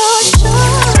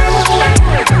sure.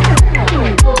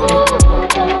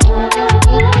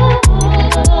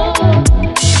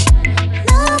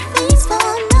 Nothing's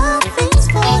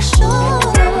for sure.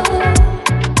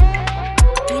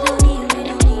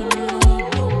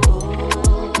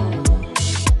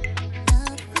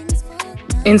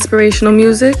 Inspirational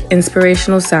music,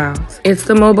 inspirational sounds. It's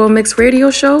the Mobo Mix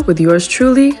Radio Show with yours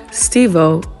truly,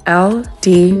 Steve-O,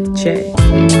 LDJ.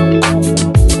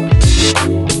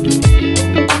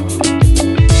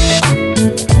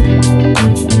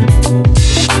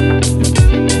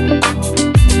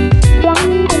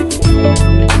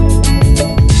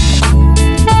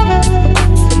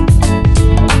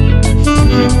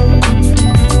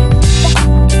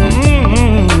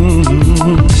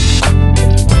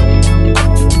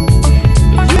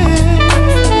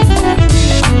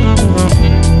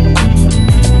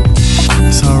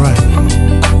 It's alright.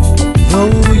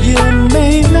 Though you may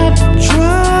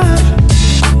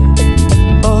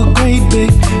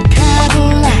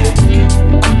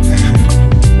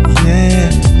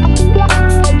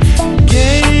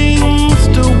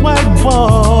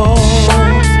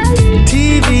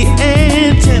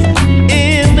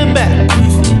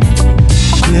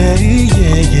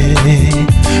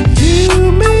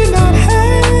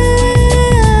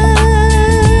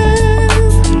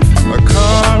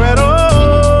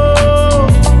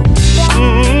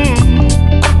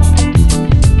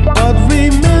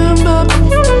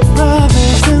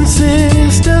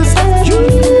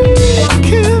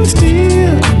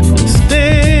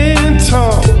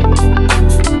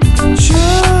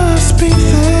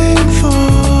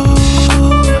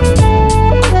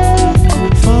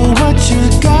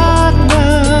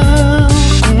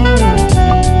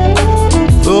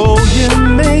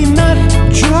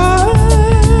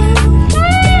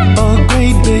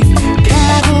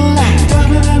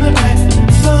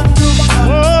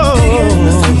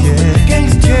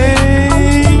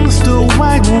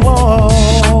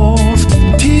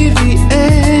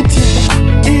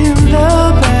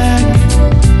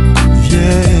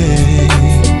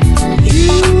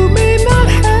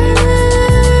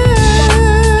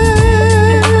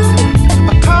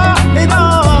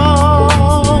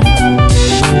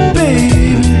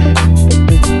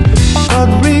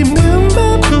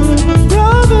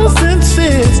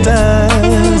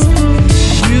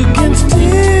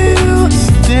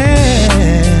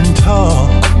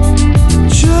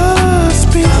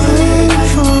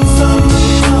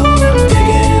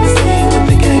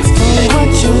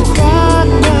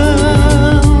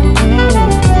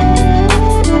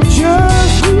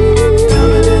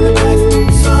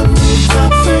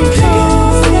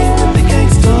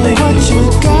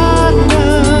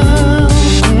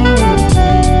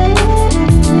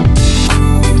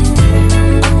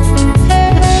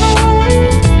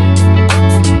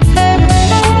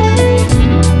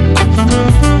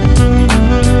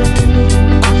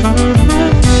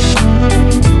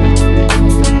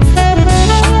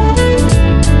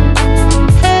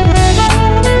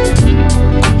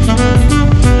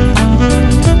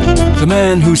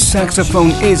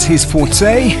saxophone is his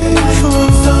forte.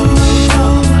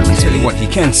 I tell you what, he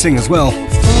can sing as well.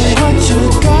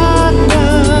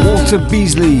 Walter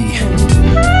Beasley.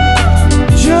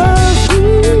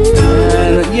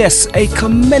 And yes, a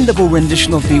commendable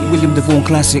rendition of the William DeVaughn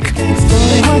classic. Be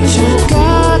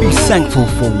thankful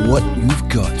for what you've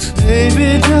got.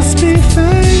 Baby, just be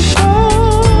thankful.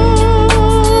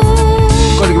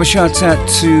 Got to give a shout out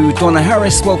to Donna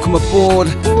Harris. Welcome aboard.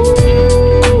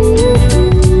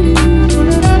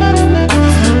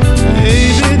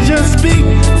 Baby, just be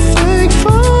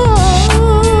thankful.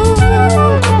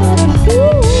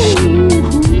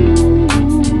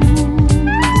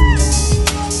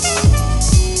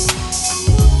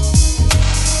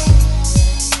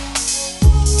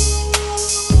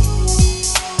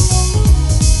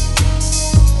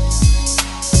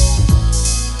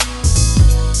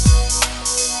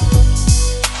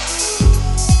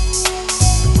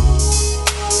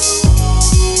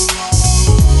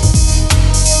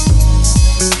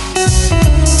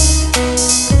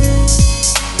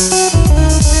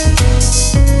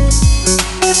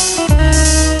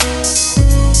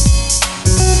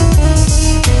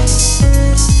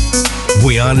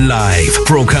 We are live,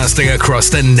 broadcasting across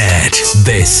the net.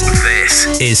 This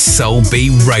is Soul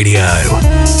Beat Radio.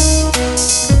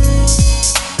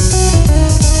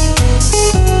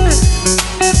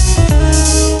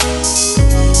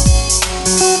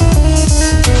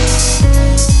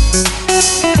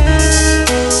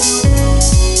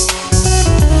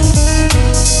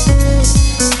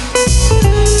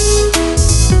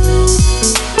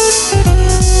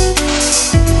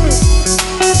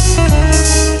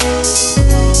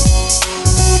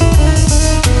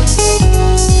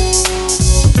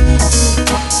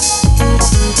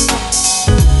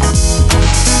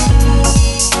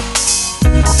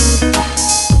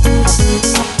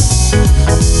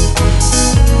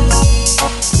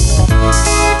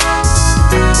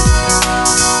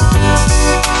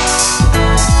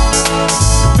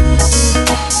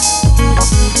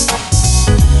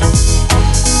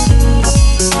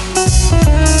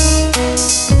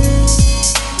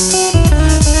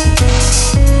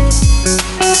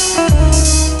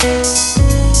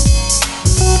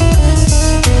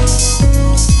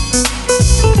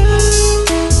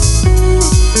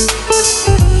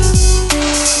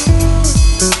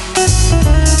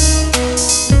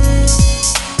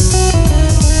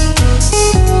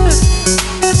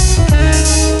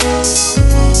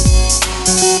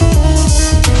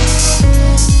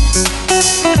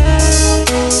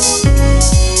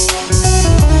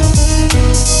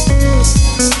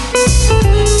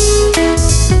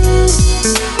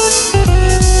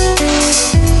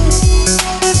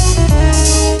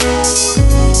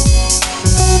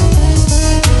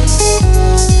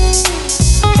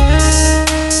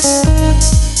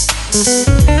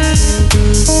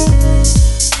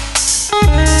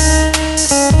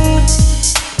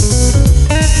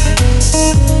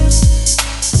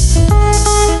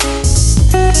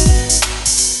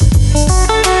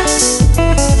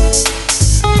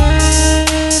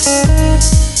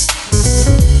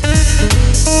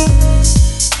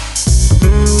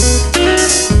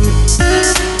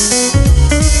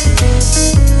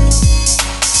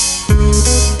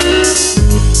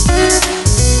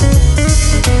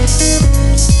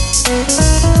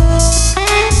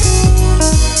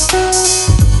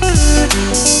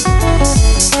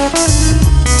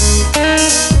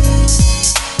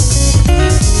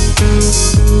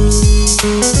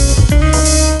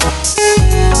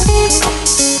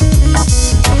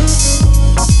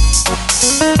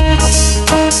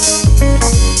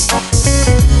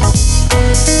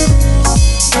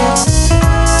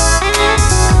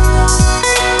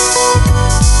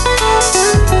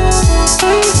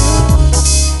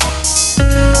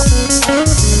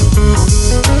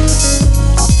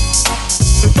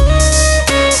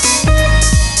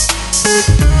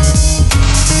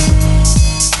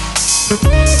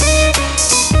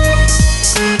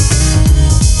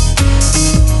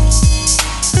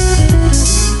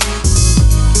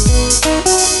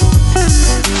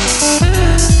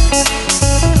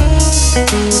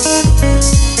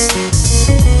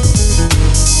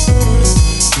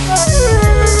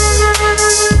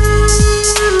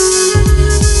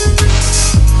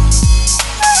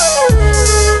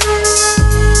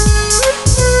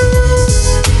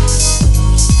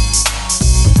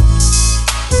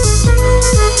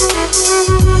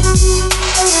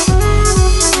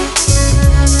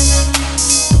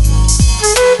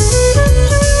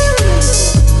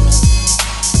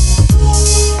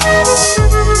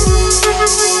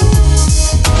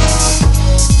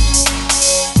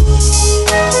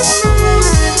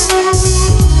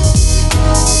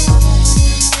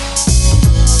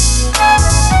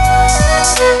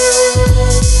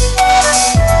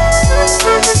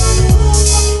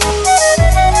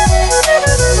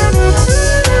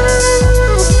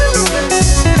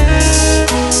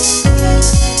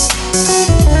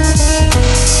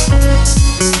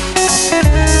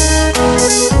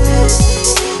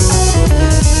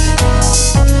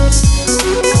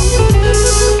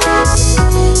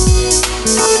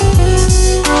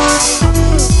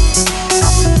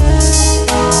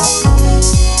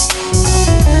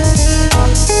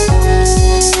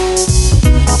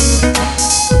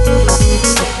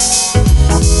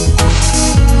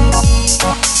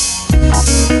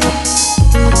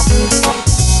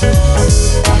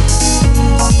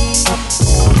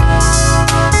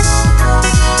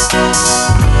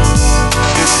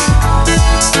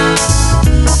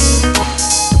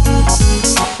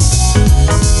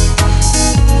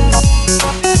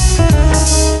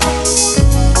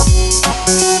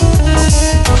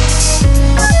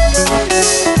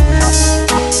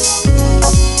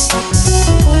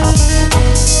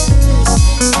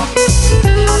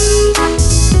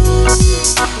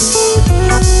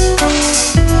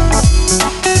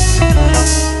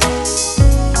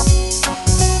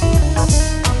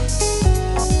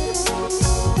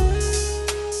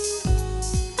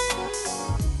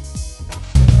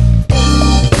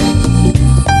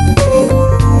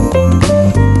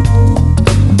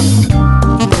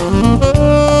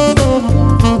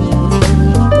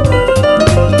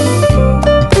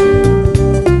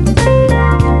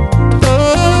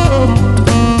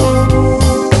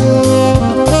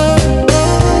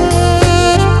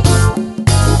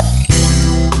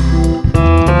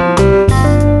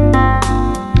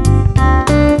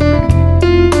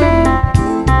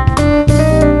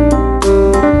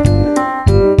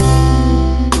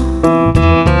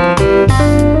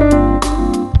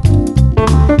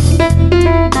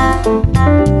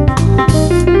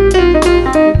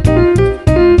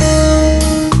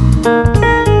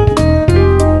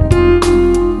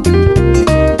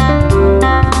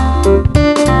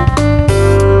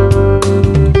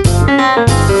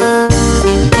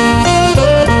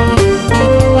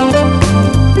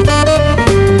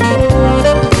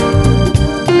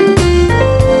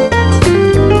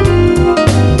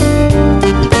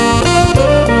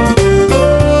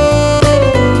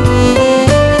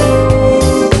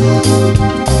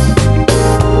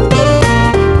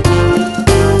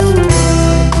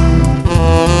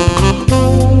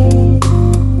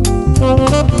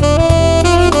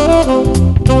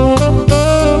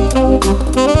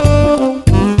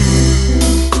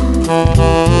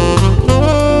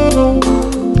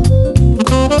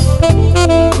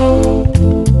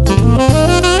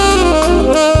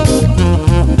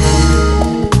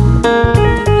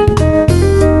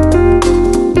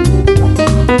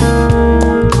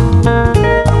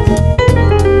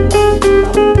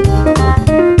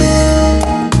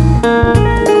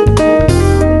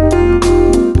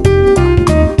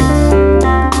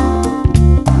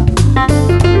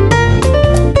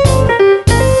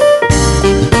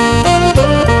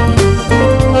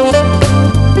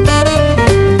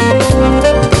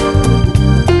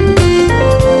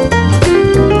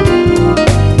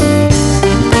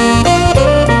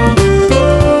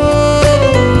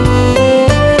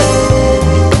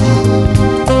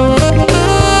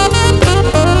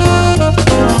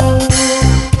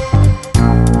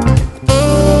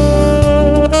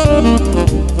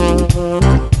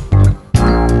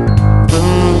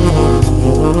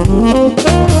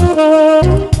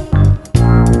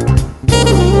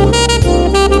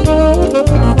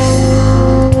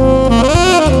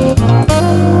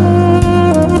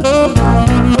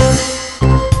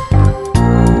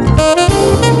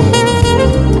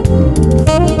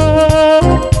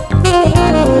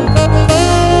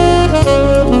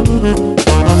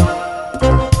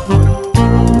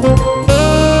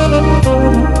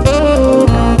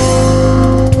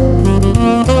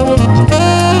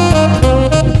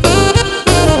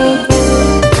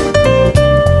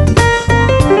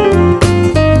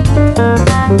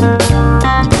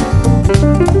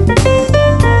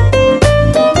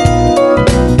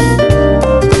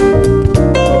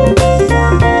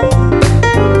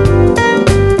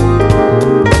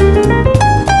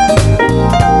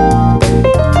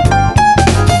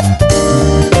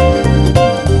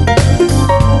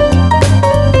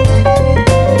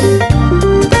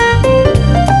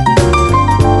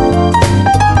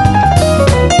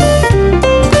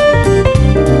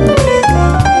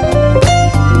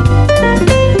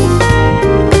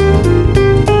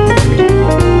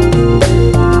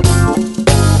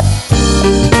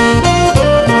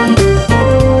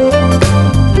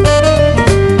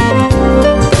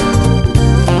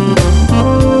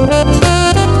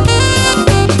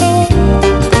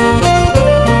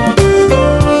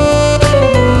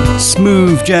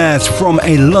 Jazz from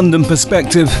a London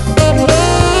perspective.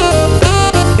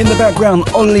 In the background,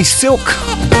 Only Silk.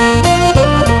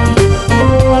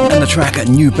 And the track at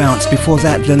New Bounce. Before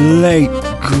that, the late,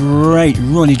 great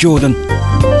Ronnie Jordan.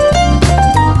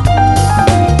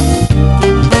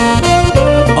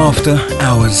 After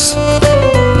Hours.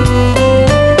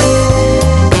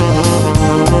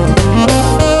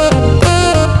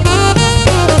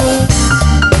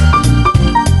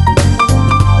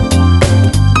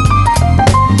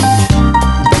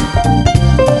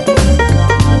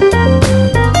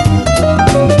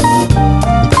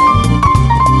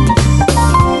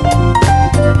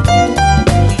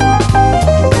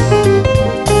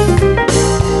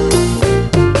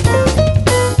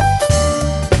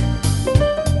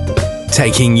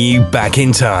 Taking you back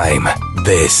in time.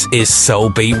 This is Soul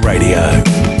Beat Radio.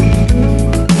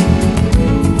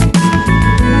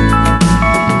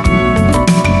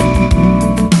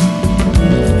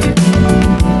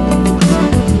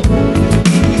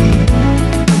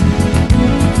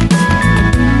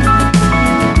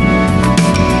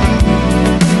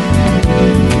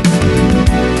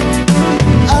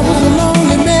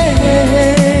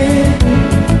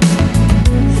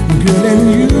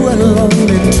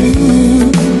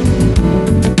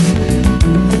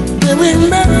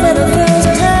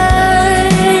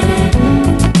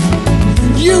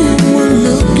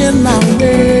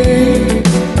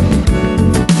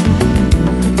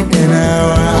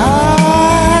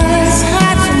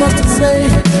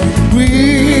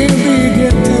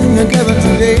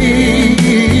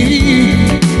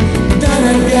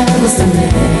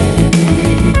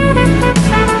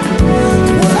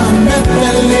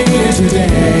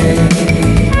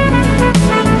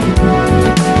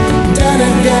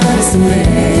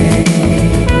 someday.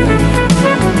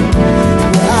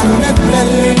 Well, I met that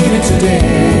lady today.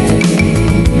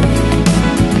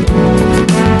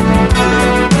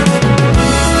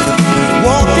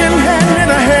 Walking hand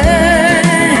in hand.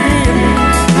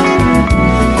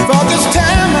 For this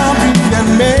time I'll be that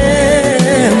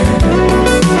man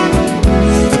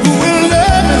who will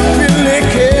love and really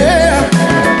care.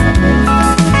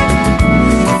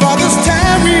 For this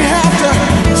time we have to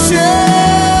share.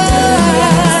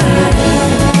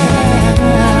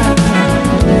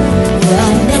 Well,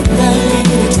 I met that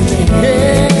lady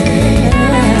today.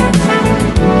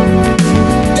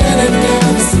 Down and down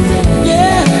the street.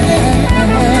 Yeah.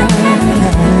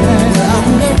 I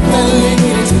met that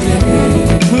lady today.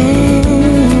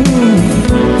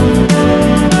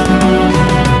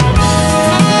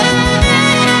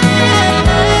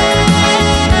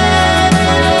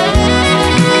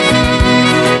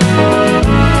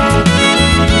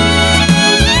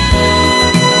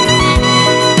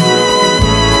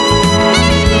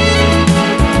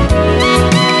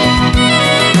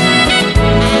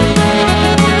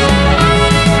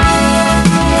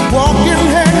 Walking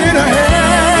hand in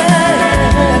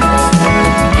hand.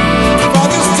 For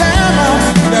this time I'll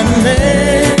be that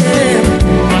man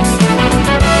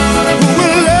who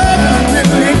will love and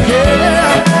really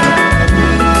care.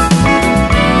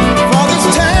 For this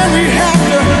time we have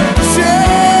to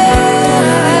share.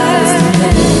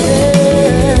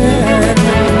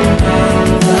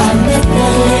 I met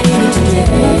that lady today.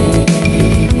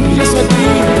 Yes, I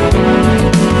did.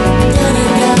 Down in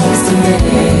Dallas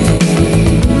today.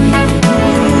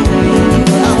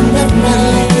 I met my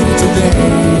lady today.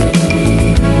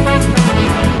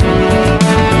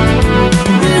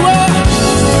 We were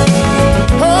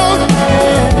holding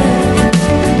hands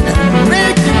and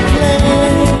making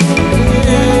plans.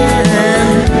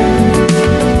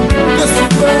 Yes, we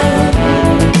were.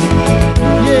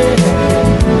 Yeah.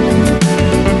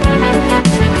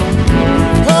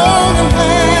 Holding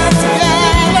hands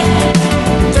together.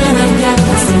 Down in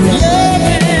Dallas today.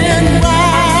 Living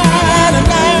right and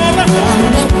loud. I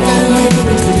met that lady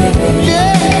today.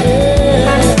 Yeah.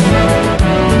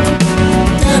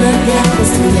 Down in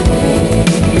Dallas today.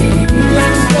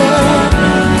 Yes, we were.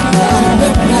 I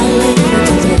met that lady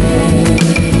today.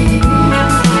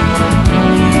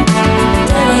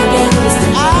 Down in Dallas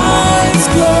today. Eyes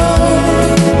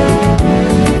closed.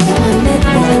 I met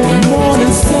by the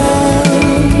morning sun.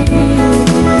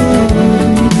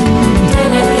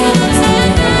 Down in Dallas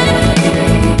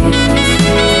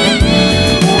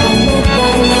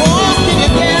walking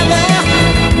together,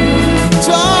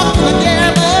 talking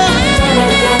together.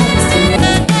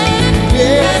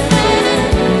 Yeah.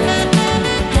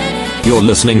 You're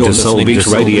listening to Soul Beat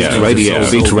Radio. Soul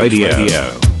Beat Radio.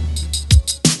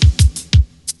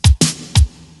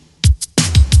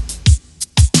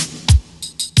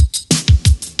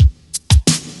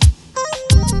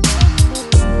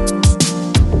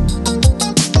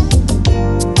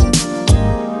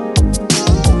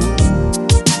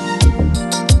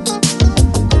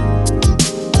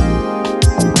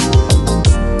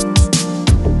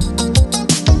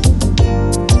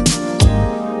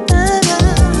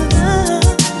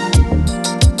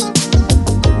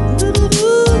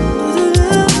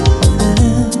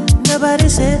 Nobody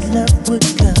said love would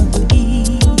come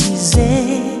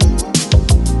easy.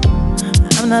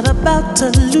 I'm not about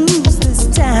to lose this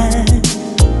time.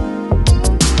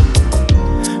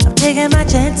 I'm taking my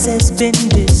chances, been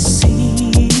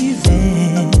deceiving,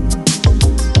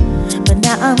 but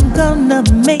now I'm gonna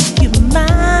make you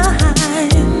mine.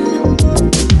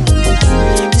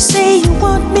 You say you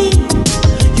want me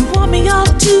all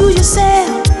to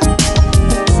yourself.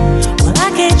 Well, I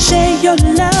can't share your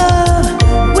love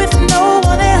with no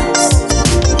one else.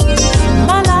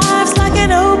 My life's like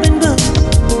an open book,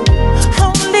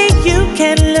 only you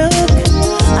can look.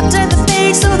 I turn the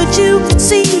page so that you can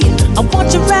see. I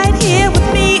want you right here with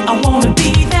me. I wanna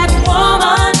be that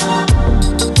woman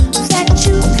that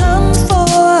you come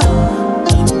for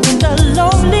when the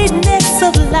loneliness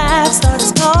of life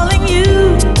starts calling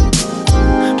you.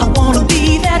 I wanna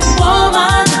be that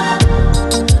woman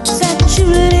that you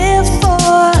live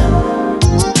for.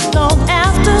 No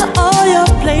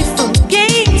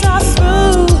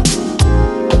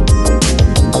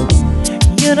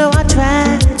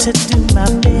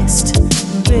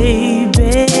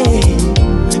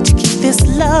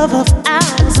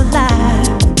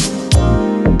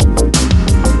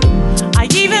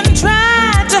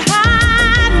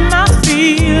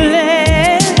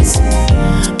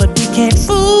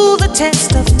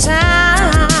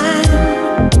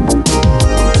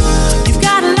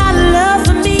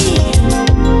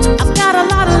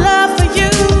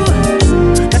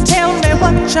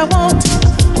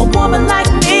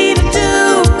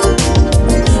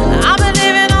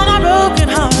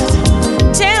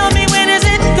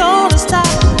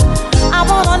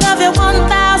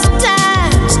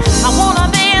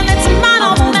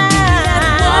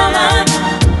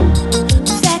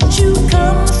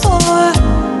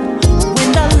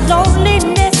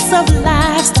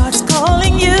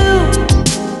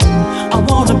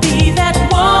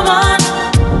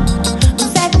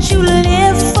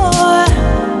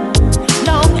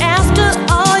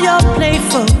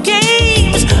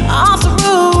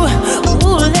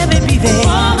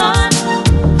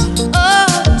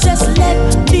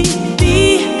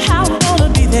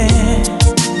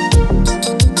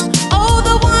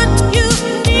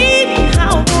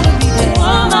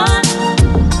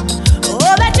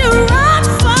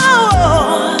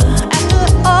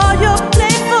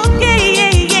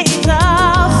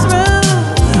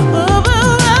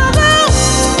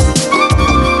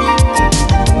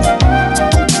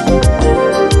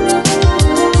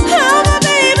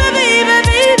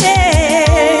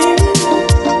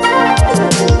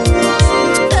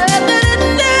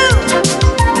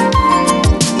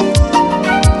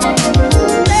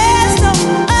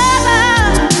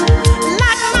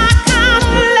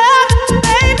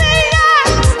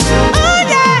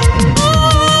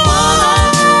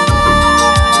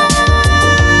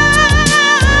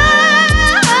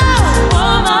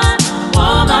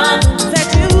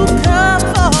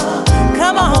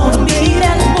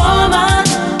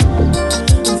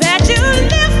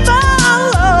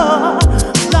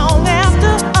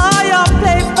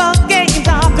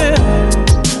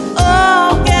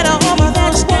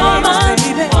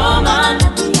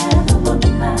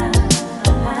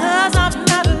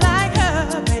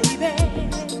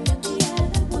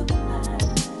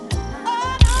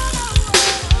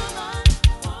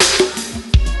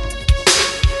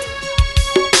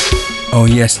Oh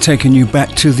yes, taking you back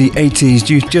to the 80s.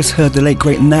 You just heard the late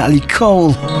great Natalie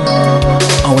Cole.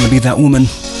 I Want to Be That Woman.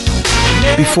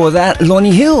 Before that,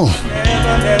 Lonnie Hill.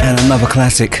 And another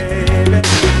classic.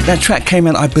 That track came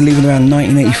out, I believe, in around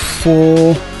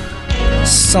 1984.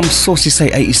 Some sources say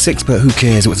 86, but who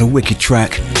cares? It was a wicked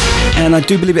track. And I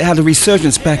do believe it had a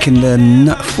resurgence back in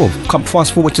the...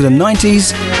 fast forward to the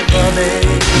 90s.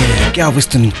 Yeah,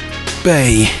 Galveston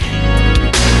Bay.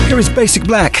 Here is Basic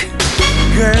Black.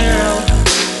 Girl,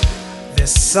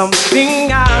 there's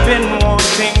something I've been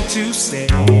wanting to say,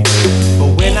 but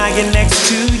when I get next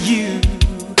to you,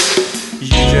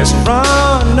 you just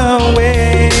run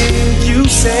away. You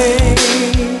say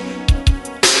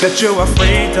that you're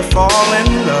afraid to fall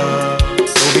in love,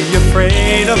 so be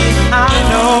afraid of me. I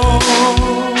know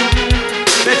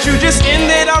that you just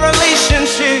ended our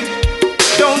relationship.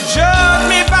 Don't judge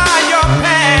me by your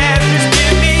past, just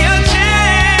give me a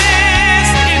chance.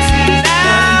 It's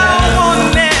now or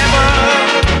never.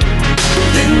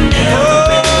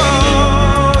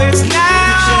 Oh, it's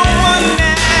now or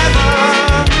never.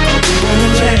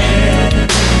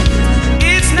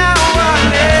 It's now or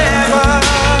never.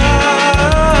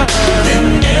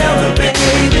 Never,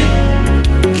 baby.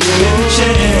 Give me a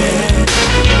chance.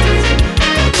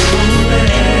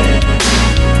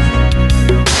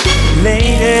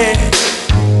 Lady,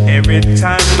 every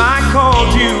time I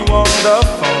called you on the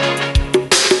phone,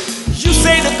 you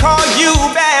say to call you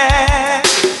back,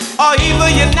 or either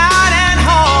you're not at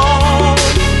home.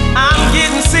 I'm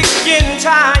getting sick and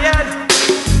tired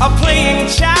of playing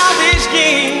childish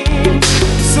games,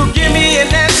 so give me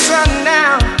an answer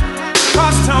now,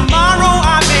 'cause tomorrow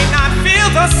I may not feel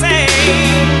the same.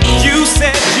 You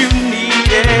said you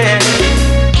needed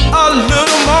a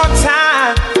little more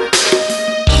time.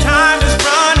 Time is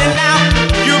running out.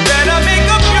 You better make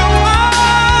up your mind.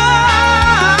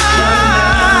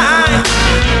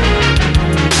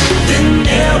 Then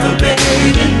never,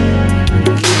 baby.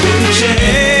 Give me a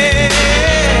chance.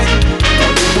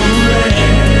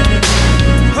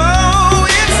 Oh,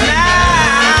 it's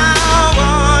now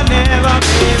or never,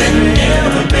 baby. Then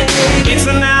never, baby. It's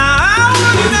now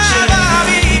or never,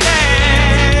 baby.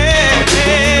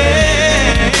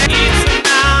 It's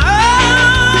now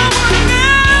or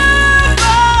never.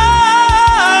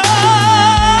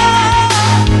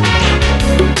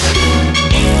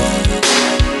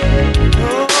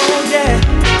 Oh yeah,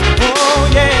 oh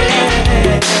yeah.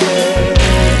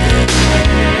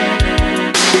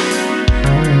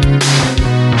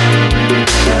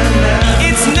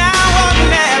 It's now or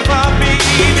never,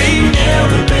 baby.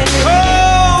 Oh,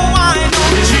 why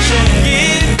don't you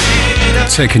give it up?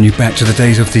 Taking you back to the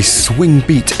days of the swing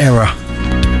beat era.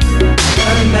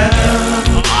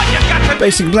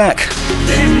 Basic Black.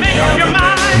 Make up your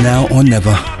mind. Now or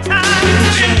never. Time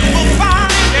and you will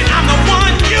find that I'm the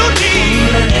one you need.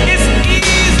 It's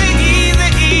easy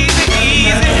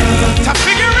to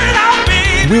figure it out,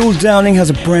 baby. Will Downing has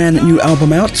a brand new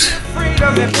album out.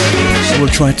 So we'll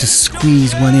try to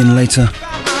squeeze one in later.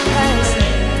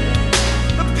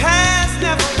 The past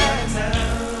never lasts.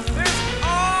 There's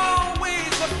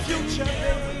always a future,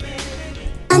 baby.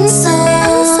 I'm so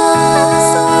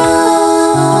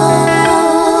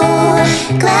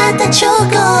glad that you're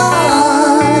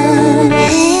gone.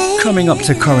 Coming up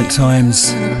to current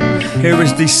times, here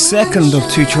is the second of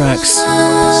two tracks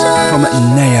from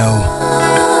Neo.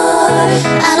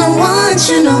 I don't want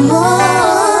you no more.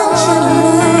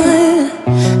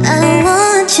 I don't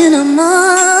want you no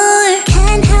more.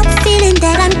 Can't help feeling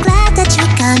that I'm glad that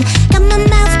you're gone. Got my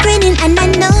mouth grinning and I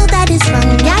know that it's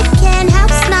wrong. I can't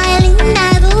help smiling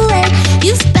either way.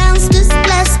 You've bounced this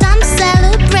blessed, I'm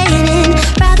celebrating.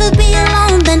 Rather be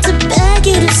alone than to beg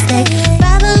you to stay.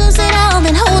 Rather lose it all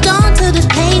than hold on to this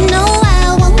pain. No,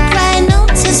 I won't cry, no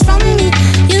tears from me.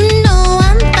 You know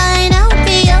I'm fine, I'll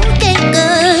be okay,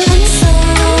 good.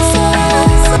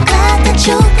 I'm so glad that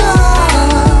you're gone.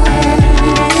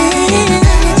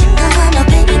 Oh,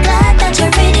 baby, glad that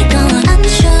you're really gone. I'm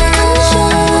sure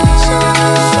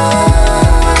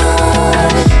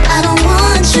I don't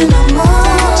want you no more.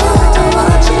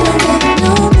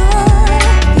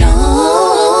 No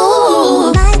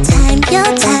more. My time, your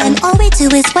time, all we do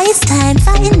is waste time.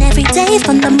 Fighting every day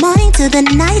from the morning to the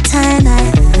night time.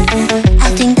 I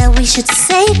think that we should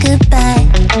say goodbye.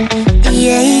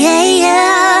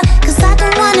 Yeah. 'Cause I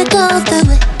don't wanna go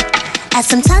through it. And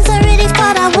sometimes I really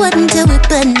thought I wouldn't do it,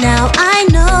 but now I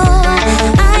know.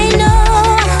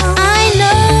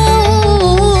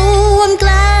 I'm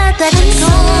glad that you're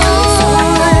gone.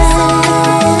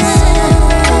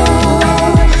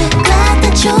 Glad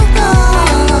that you're gone.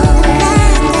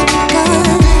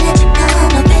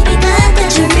 Oh, baby, glad that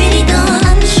you're really gone.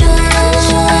 I'm sure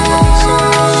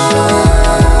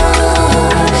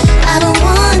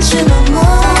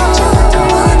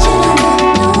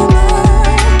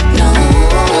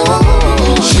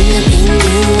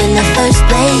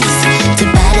Too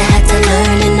bad I had to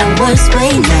learn in the worst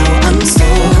way. Now I'm so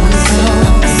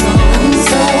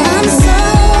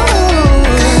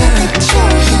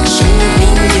shouldn't have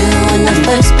been you in the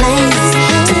first place.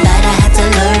 Too bad I had to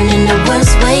learn in the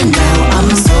worst way. Now I'm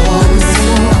so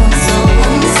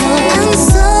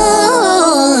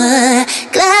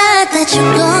glad that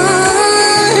you're gone.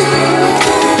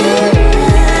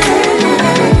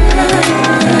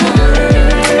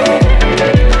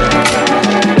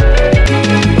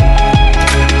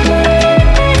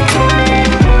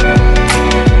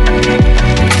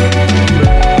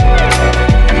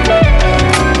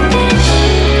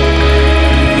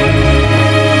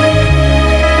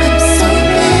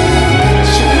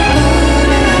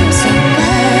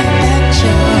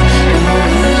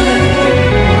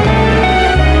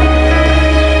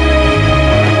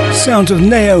 Sounds of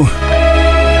Neo.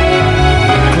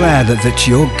 Glad that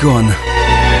you're gone.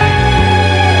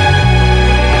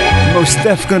 Most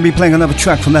Def going to be playing another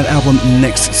track from that album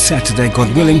next Saturday,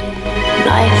 God willing.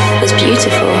 Life was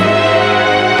beautiful.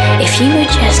 If you would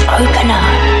just open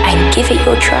up and give it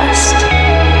your trust.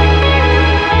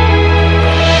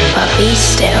 But be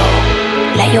still.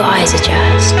 Let your eyes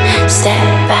adjust. Step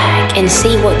back and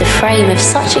see what the frame of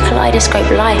such a kaleidoscope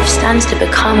life stands to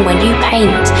become when you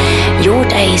paint your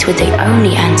days with the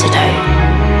only antidote.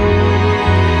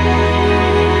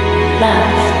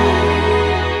 Love.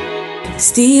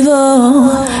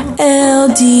 Steve-O,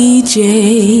 LDJ.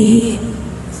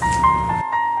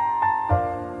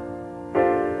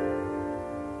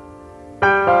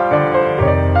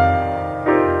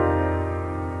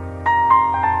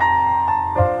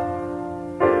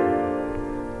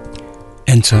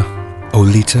 Enter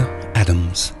Olita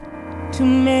Adams. To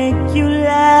make you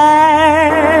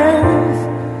laugh,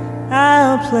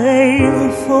 I'll play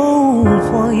the fool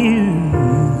for you.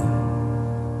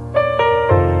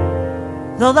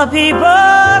 Though the people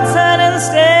turn and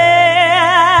stare,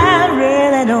 I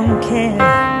really don't care.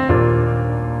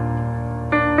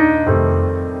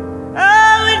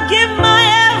 I would give my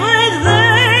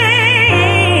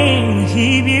everything to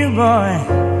keep you, boy.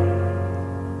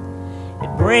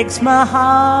 Breaks my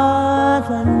heart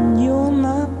when you're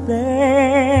not there.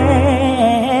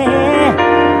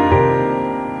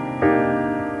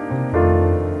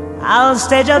 I'll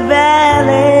stage a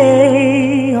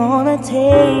ballet on a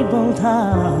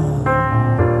tabletop.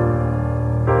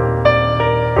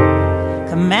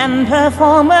 Command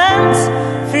performance,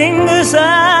 fingers, eyes.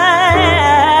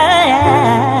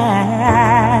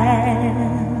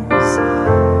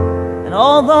 And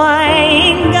although I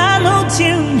ain't got no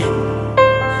tune,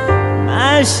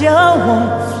 I sure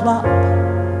won't flop.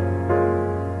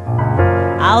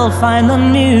 I'll find the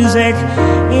music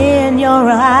in your eyes.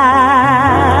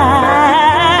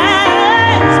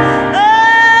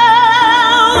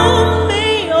 Oh,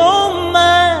 me, oh,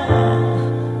 my,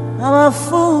 I'm a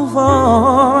fool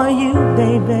for you,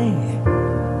 baby.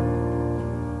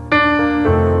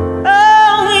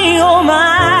 Oh, me, oh,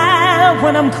 my,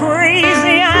 when I'm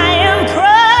crazy, I am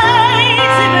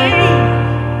crazy, baby.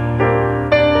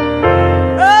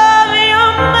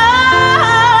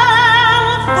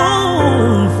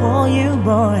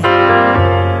 Boy,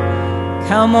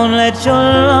 come on, let your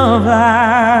love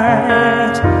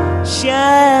light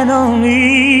shine on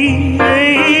me.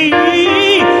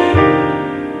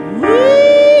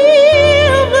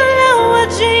 We'll blow a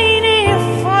genie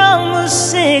from a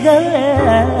cigarette,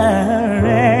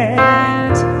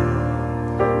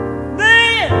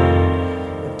 then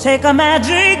take a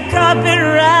magic carpet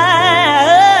ride.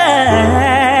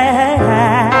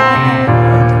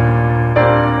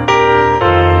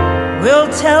 We'll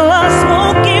tell our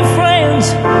smoky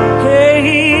friends,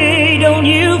 hey, don't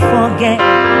you forget.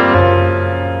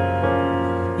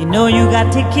 You know you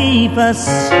got to keep us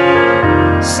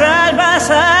side by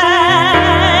side.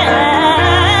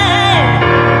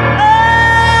 Oh,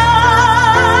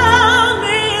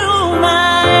 you,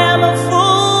 I'm a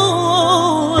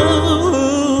fool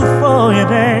for you,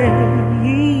 babe.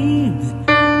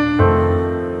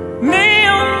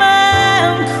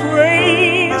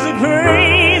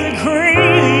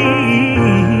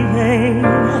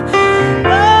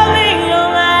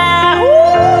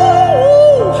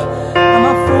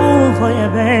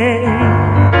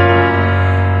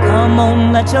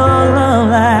 Let your love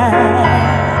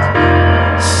light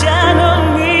shine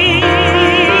on me.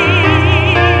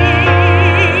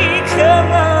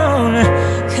 Come on,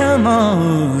 come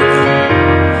on,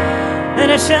 let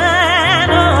it shine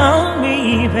on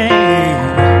me,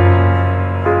 babe.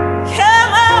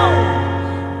 Come on,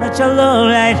 let your love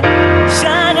light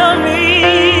shine on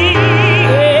me.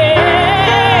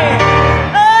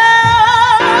 Oh,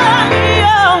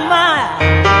 you're my,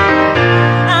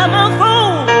 I'm a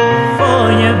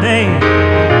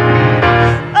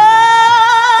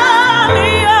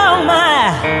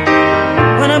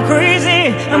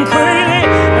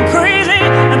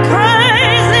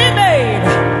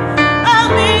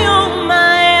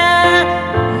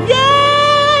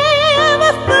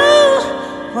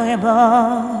Come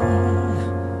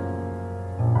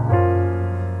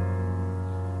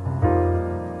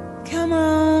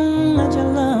on, let your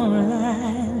love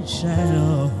light shine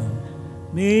on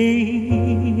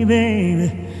me,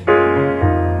 baby.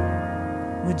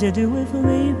 Would you do it for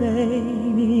me,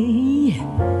 baby?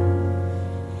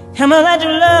 Come on, let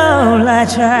your love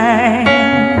light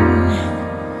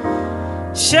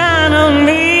shine on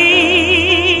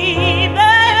me,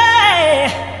 baby.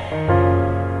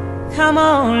 Come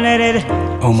on, let it.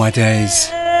 Oh my days.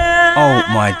 Oh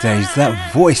my days.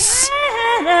 That voice.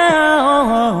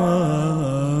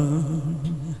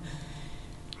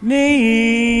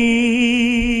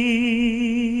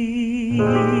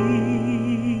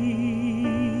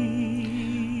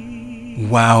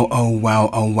 Wow, oh wow,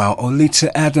 oh wow. Olita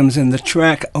Adams in the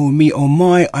track, Oh Me, Oh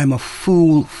My, I'm a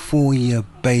Fool for You,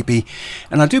 Baby.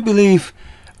 And I do believe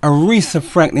Aretha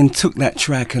Franklin took that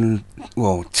track and,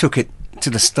 well, took it to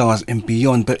the stars and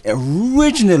beyond. But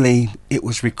originally it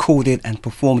was recorded and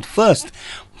performed first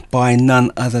by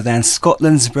none other than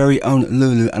Scotland's very own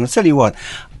Lulu. And I'll tell you what,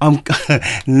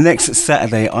 next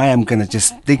Saturday I am going to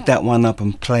just dig that one up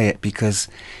and play it, because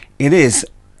it is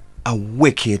a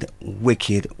wicked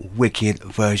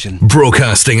version.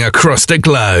 Broadcasting across the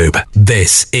globe,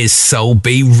 this is Soul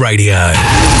Beat Radio.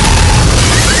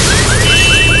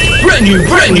 Brand new.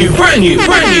 And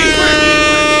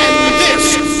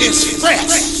this is fresh.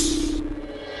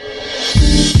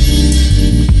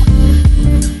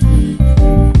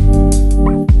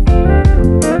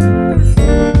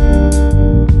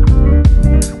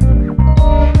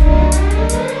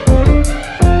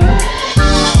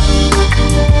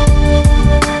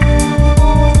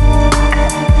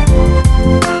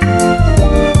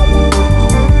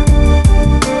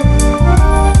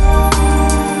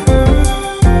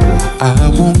 I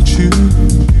want you,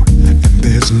 and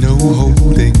there's no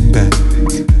holding back.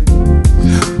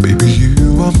 Baby,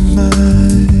 you are my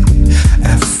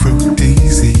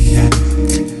aphrodisiac.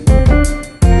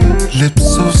 Lips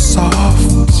so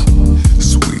soft,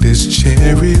 sweet as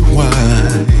cherry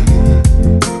wine.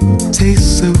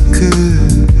 Tastes so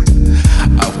good,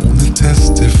 I wanna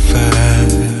testify.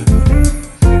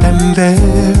 And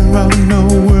there are no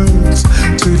words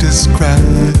to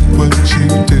describe what you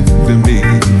do to me.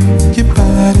 Your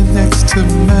body next to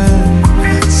mine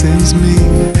sends me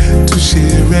to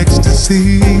share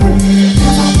ecstasy.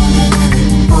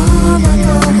 Mama, I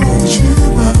want you,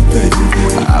 my baby.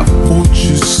 I want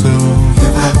you so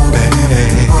bad.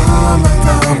 Mama, I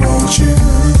want you.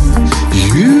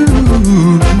 You.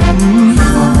 Mama,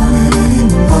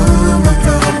 I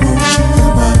want you,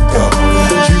 my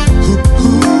darling. You.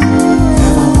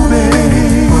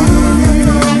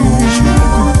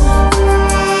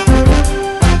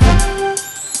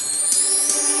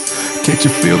 Can't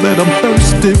you feel that I'm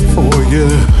thirsty for you?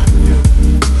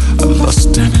 I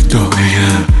lust and adore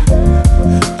you.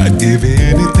 I'd give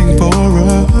anything for a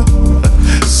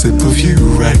sip of you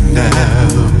right now.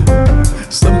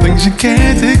 Some things you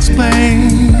can't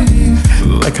explain,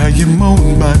 like how you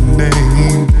moan my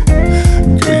name.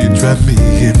 Girl, you drive me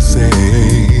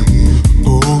insane.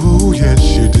 Oh, yes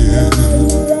you do.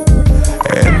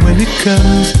 And when it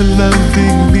comes to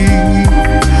loving me,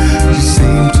 you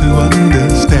seem to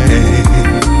understand.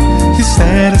 You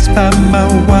satisfy my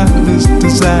wildest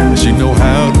desires. You know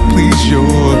how to please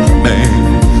your man.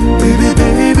 Baby,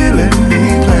 baby, let me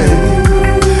play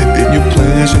in your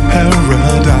pleasure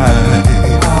paradise.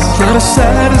 Try to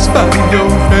satisfy your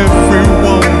every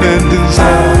want and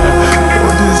desire.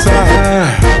 Your desire.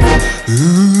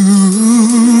 Ooh.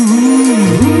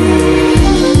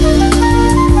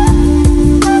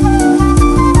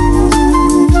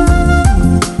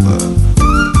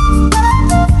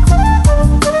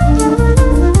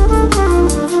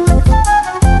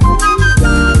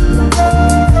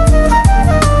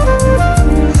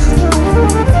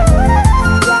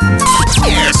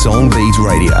 Soul Beat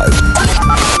Radio.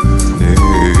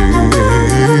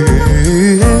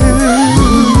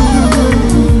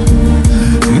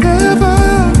 Never,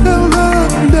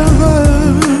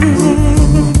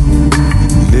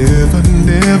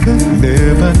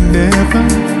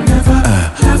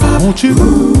 I want you.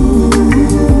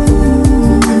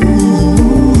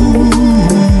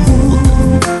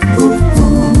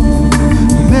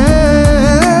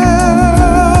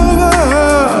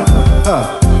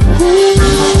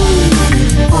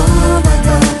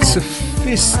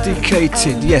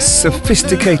 Sophisticated, yes,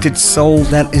 Sophisticated Soul,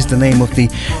 that is the name of the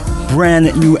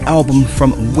brand new album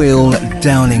from Will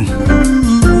Downing.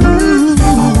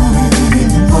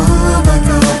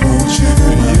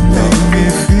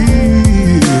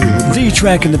 The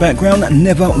track in the background,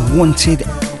 Never Wanted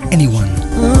anyone.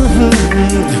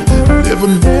 Never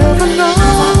know.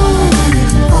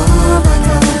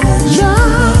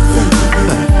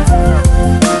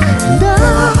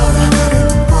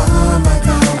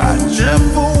 I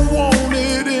never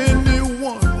wanted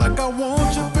anyone like I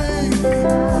want you, babe.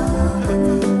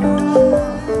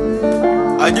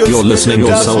 You're listening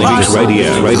to Soul Beat Radio.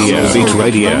 Beat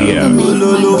Radio.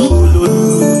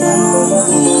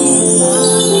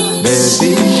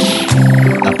 Baby,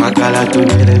 napakala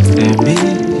tunele fembi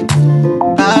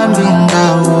ambinga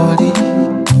woli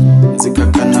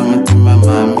zikakana mutima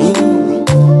mami.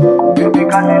 Baby,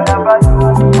 kanenda batu.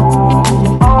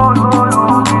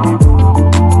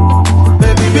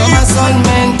 Baby, you're my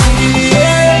soulmate,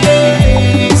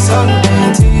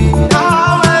 soulmate.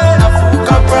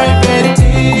 Nafuka private,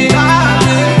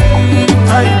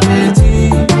 private.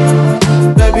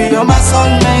 Baby, you're my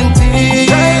soulmate,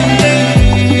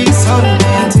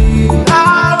 soulmate.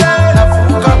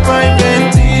 Nafuka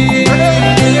private,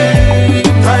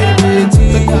 private.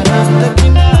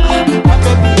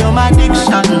 Baby, you're my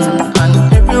addiction, and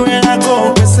everywhere I go,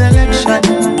 with selection.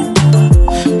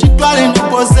 In the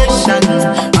possession,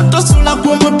 I just wanna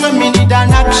come up to me need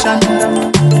an action.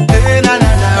 Hey, na na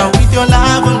na, with your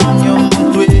love on your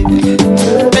way.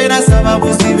 Hey, na saba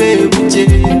busibe buche.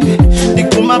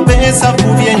 Nikuma pesa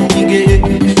kubye nige.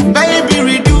 Baby,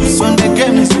 reduce on the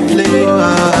games you play.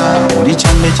 Uri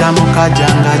chambe chamuka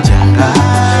janga janga.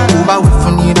 Uba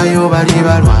wifunira yo bali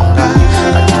balwanga.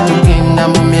 Atugenda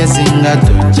mu myezi nga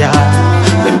toja.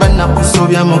 Bemba na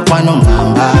kusobya mukwano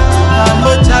ngamba.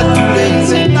 Mambo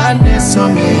chatulenze nane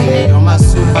some. You're my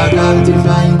super girl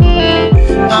divine.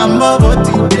 Mambo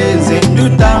botiteze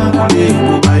ndutambule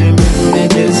kuba emene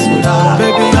jesula.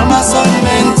 Baby, you're my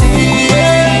soulmate,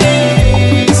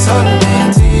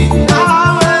 soulmate.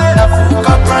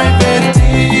 Nafuka private,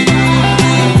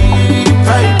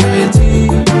 private.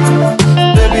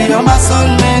 Baby, you're my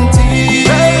soulmate,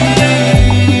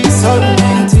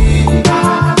 soulmate.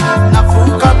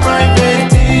 Nafuka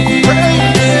private,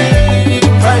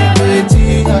 private.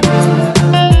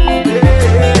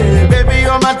 Baby,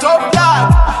 you're my top dog.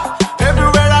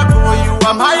 Everywhere I go, you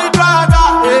are my brother.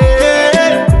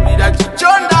 That you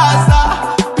chondaza.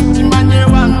 Chimanye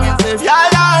wangeze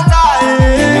vyayanga.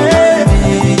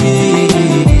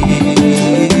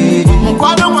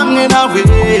 Mkwano wange nawe.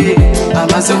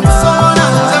 Amase msona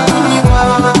nzekunywa.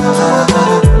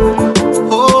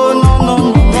 Oh no no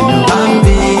no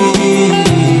bambi.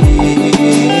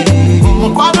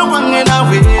 Mkwano wange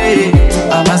nawe.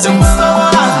 Amase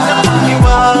msona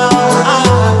nzekunywa.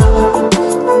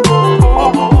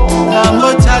 Mambo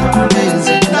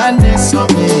chatulenze nane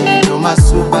some. You're my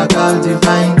super girl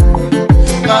divine.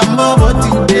 Mambo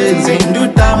botiteze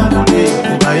ndutambule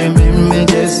kuba ememe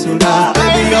jesula.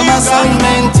 Baby, you're my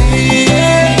soulmate,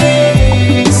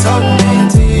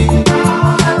 soulmate.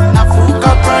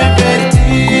 Nafuka private,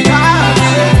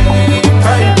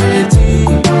 private.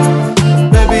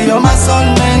 Baby, you're my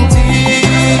soulmate,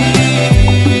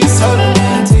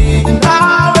 soulmate.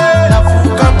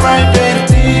 Nafuka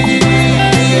private,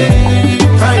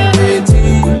 private.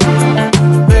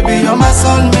 Baby, you're my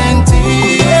soulmate,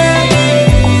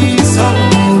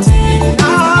 soulmate.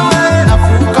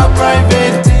 Nafuka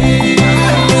private,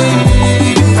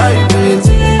 private.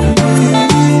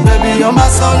 Baby, you're my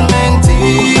soulmate,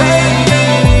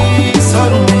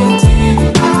 soulmate.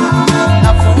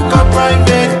 Nafuka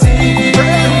private,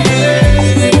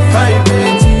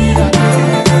 private.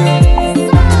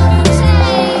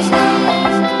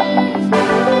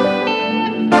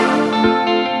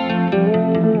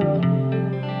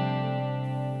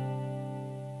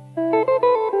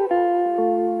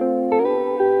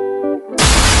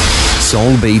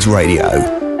 Soul Beat Radio.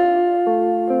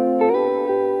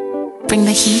 Bring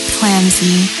the heat,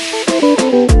 Clamsy.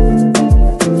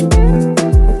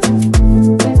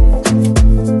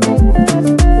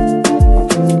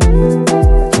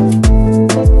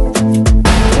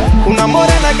 Una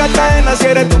morena Cartagena, si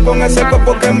eres tú con ese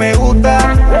cuerpo que me gusta.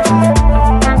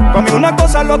 Para mí una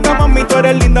cosa loca, mami, tú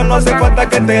eres linda, no hace falta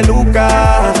que te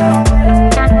luzcas.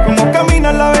 Como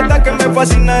caminas, la verdad que me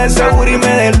fascina, ese booty me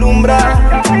deslumbra.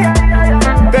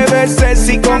 Te ves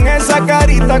sexy con esa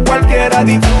carita, cualquiera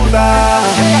disfruta.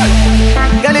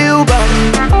 Girl, you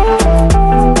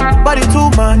body too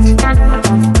much,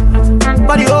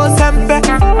 body oh sempre,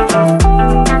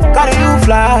 carry you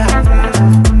fly.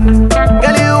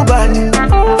 Girl, you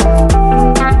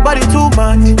body too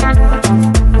much,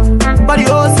 body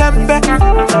oh sempre,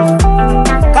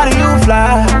 carry you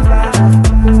fly.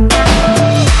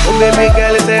 Oh baby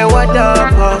girl, say what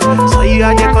up, so you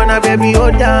are the corner. Okona baby,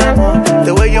 oh damn, oh.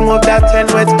 The way you move that 10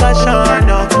 with caution,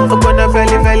 oh. Okona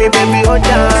belly, baby, oh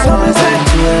damn, oh. I said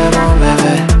tu es mon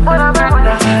bébé,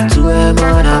 tu es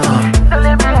mon amour.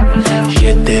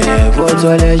 Je te revois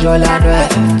tous les jours la nuit,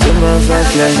 tu me fais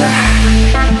plaisir.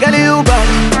 Girl, you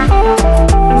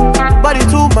body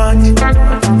too much,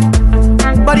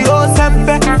 body oh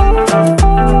sempe,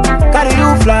 carry you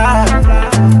fly.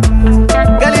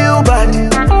 Girl, you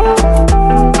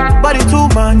body too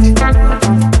much,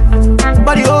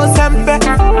 body oh sempe,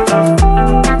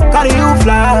 carry you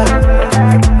fly.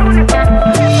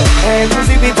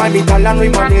 Così mi fai parlando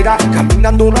in maniera,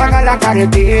 caminando a la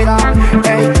carretera.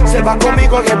 Se va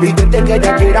conmigo es evidente que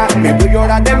ella quiera. Me voy a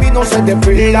llorar de mí, no se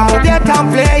desespera. La novia está en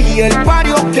play y el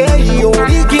party ok,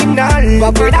 original.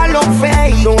 Pa' ver a los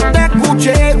fake, no te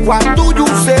escuché cuando yo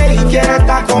sé. Y quiere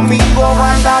estar conmigo,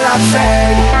 manda la 6.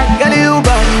 Girl, you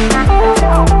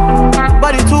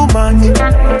body too much,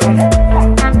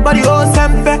 body oh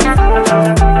sempe,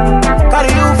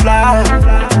 carry you fly.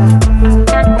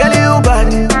 Girl, you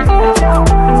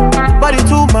body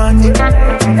too much,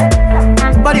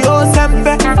 body oh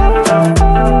sempe,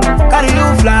 carry you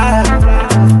fly.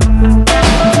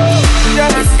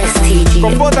 Yes,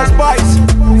 con Bota Spice,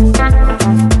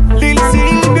 Lil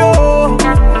Silvio,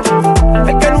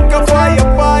 el que nunca falla,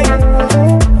 bye.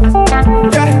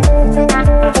 Yeah,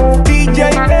 DJ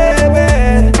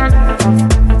Bebe,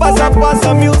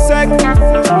 pasa music.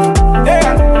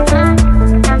 Yeah.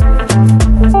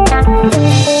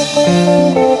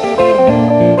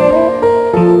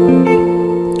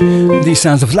 The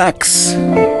sounds of Lax,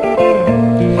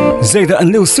 Zeta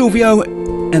and Lil Silvio,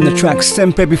 and the track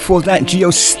Sempe. Before that,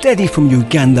 Geo Steady from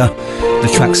Uganda, the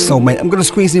track Soulmate. I'm going to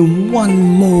squeeze in one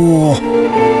more.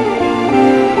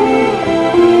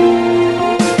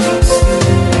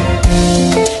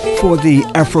 For the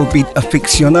Afrobeat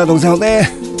aficionados out there.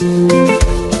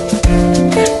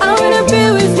 I wanna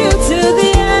be with you till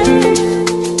the end.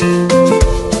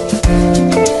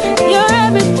 You're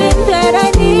everything that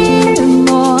I need and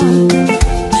more.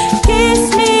 Kiss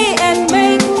me and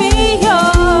make me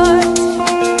yours.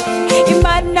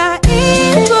 Imana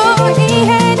iko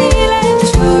ihenile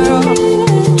choro.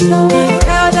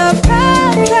 You're the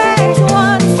perfect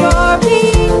one for me.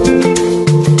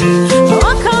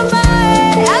 Oh, come on,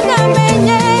 I got me,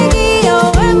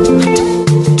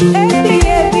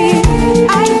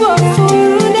 I go for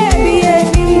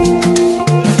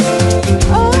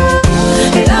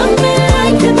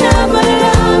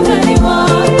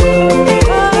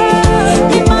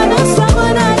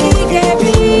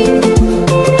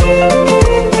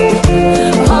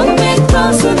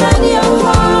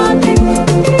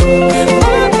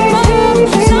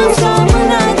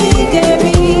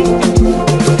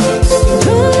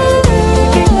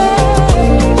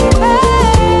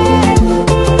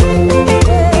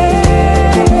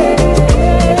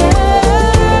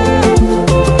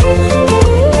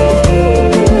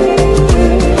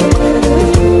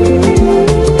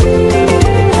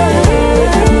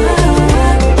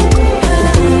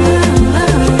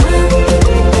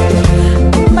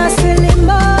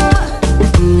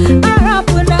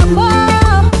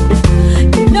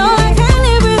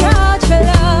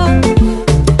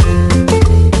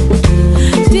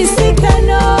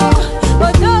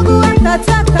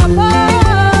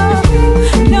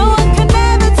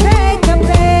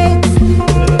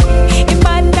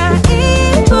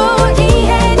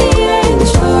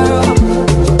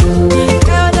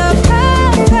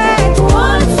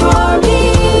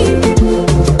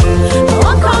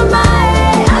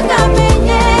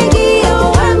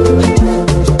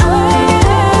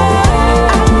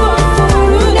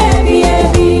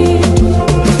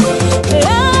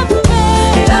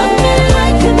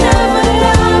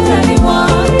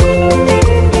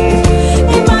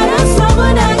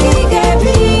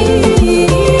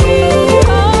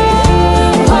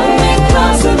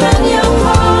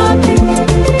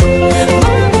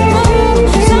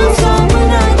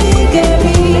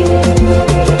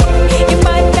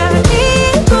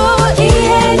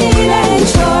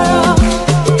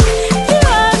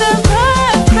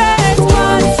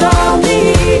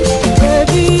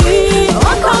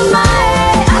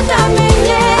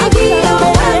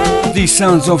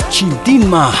sounds of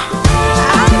Chidinma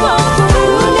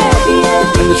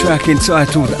and the track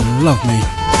entitled Love Me.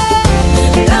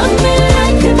 Love me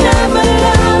like you never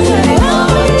loved me.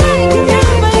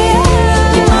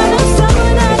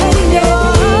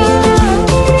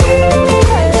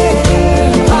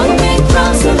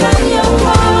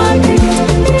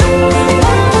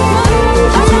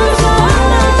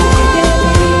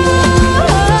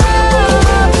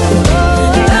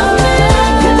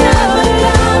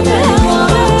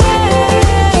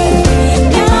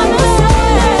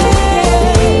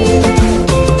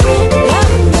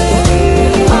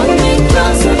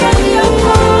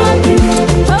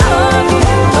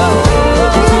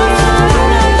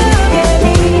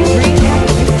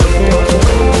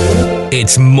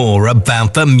 It's more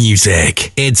about the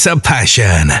music. It's a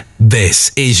passion.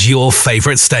 This is your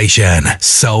favourite station,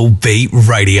 Soul Beat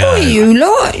Radio. What are you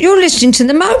lot? You're listening to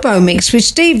the Mobo Mix with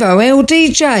Steve-O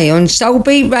LDJ on Soul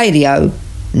Beat Radio.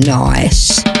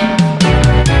 Nice.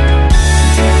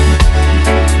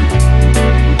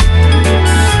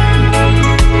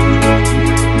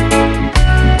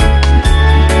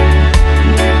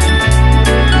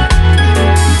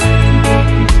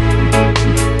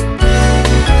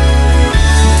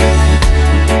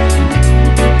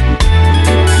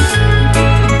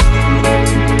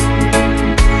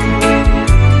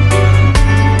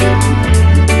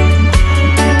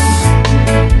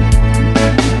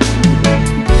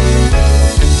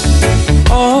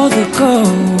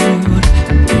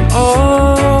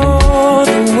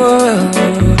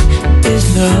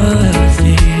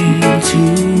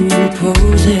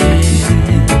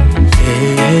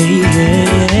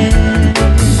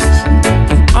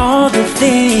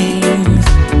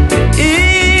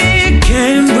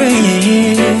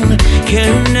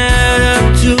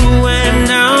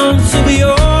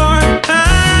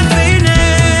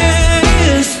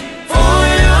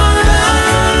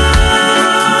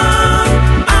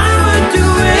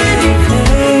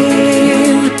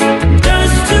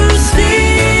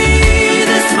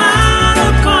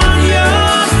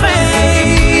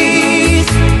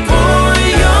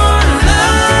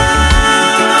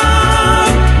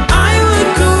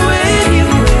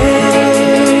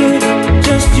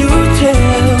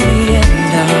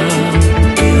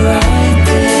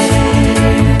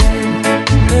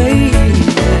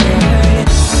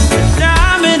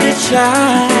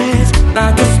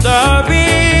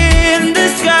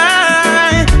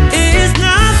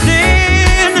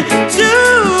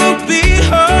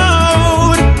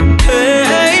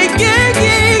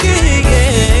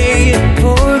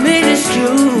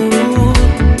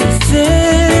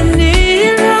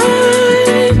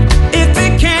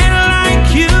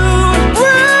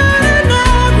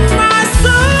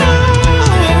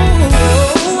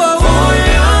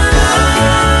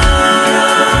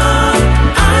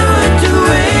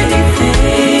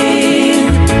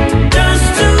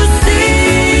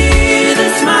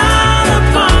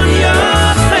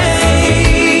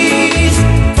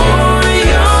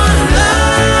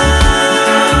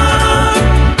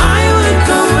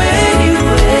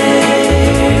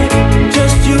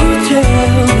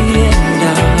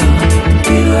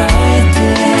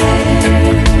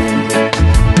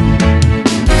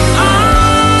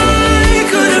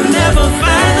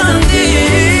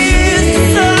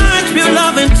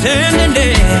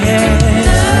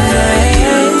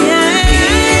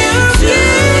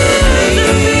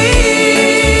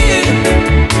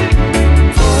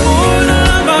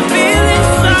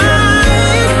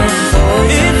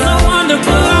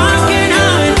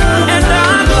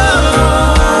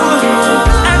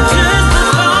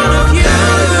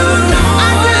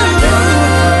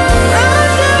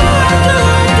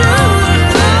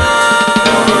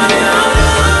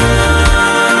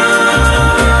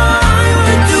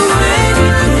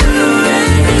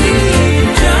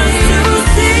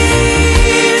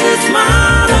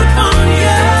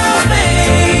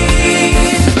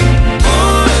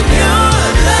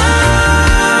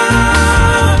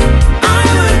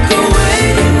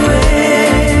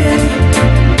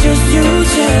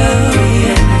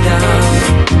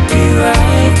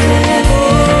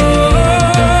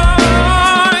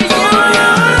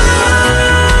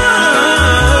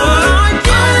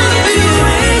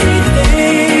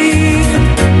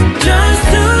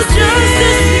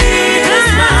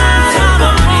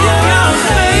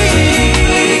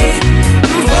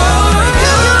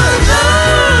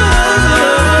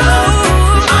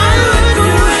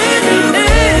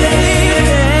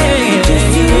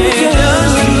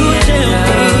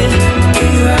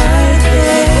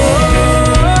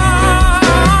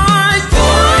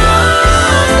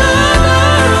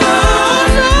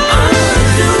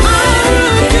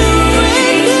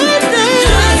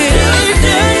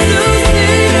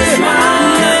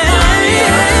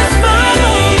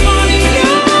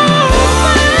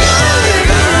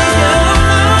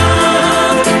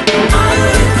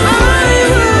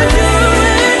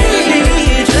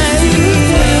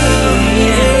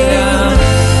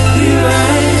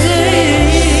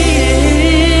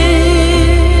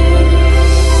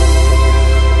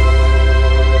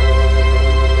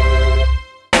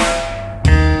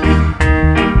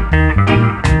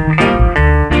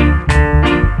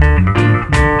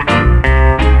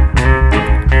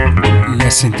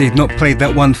 Indeed, not played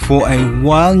that one for a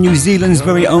while. New Zealand's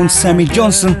very own Sammy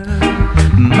Johnson.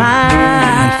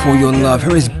 And For Your Love.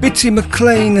 Here is Bitty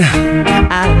McLean.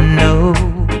 I know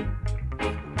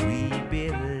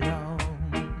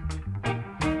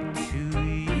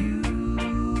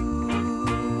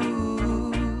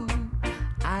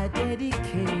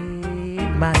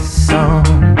my song.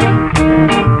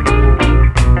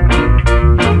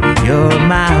 You're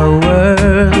my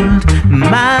world,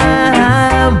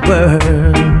 my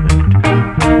world.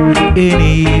 In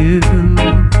you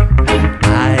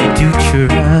I do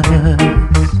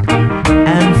trust,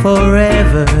 and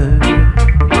forever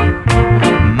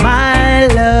my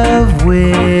love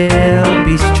will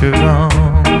be strong.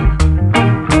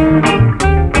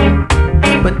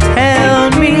 But tell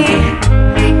me,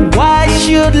 why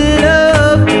should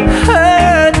love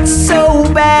hurt so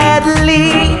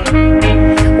badly?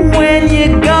 When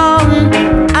you're gone,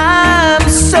 I'm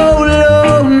so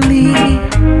lonely.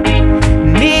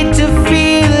 Need to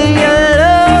feel your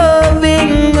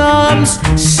loving arms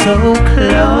so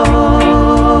close.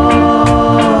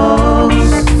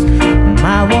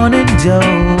 My one and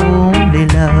only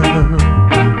love.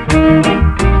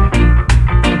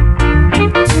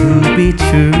 To be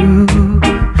true,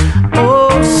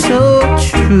 oh so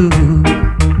true,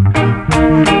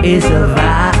 is a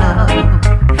vow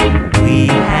we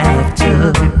have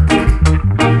took.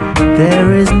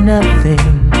 There is nothing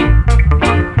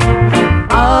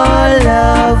our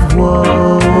love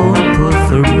won't put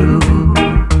through.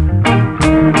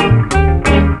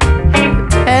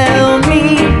 Tell me,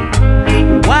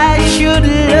 why should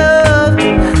love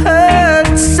hurt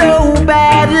so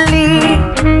badly?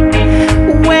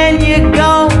 When you're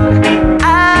gone,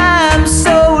 I'm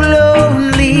so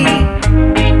lonely.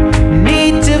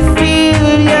 Need to feel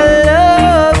your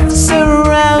love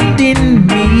surrounding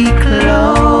me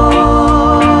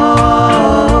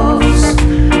close.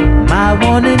 My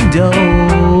one and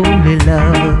only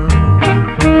love.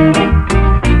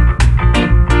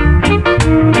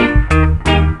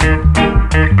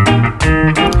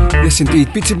 Yes, indeed.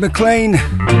 Peter McLean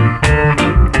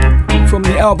from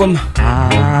the album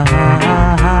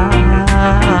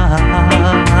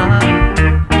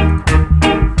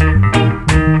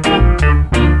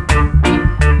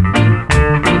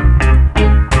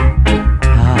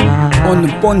on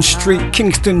Bond Street,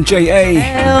 Kingston, JA,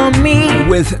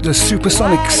 with the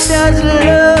Supersonics. Does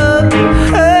love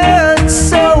hurt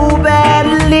so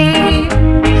badly?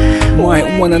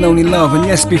 My one and only love. And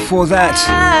yes, before that,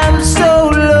 I'm so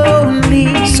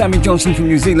lonely. Sammy Johnson from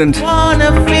New Zealand,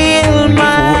 Wanna feel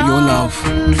my For Your Love.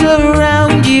 arms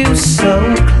around you so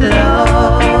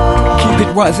close. Keep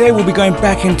it right there. We'll be going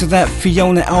back into that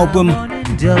Fiona album,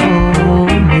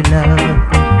 Only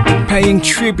love. paying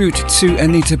tribute to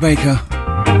Anita Baker.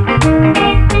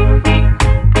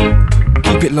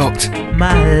 Keep it locked.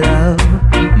 My love,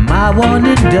 my one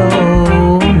and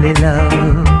only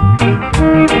love.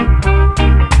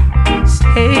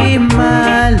 Say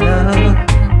my love,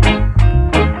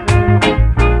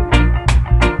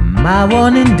 my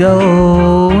one and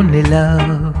only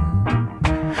love.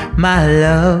 My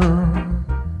love,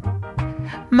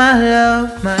 my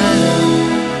love, my love.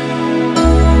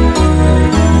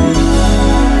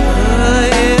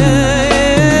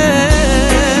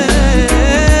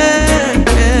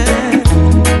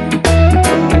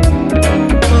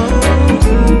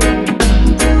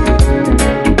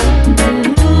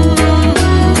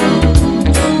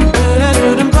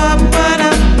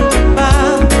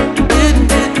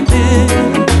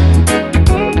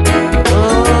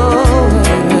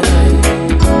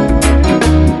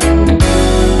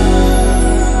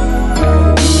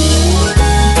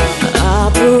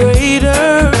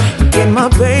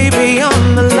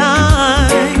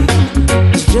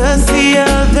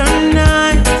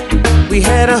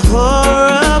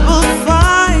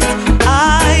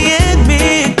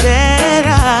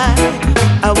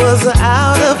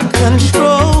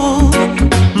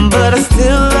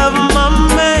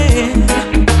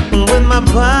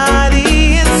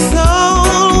 Body and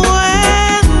soul.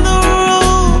 When the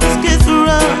road gets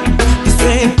rough, you're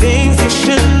saying things you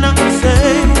should not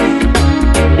say.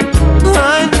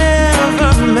 I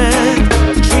never meant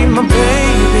to treat my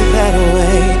baby that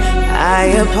way. I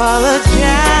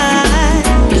apologize.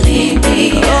 Believe me,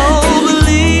 oh,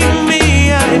 believe me,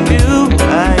 I do. I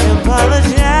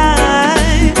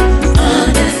apologize.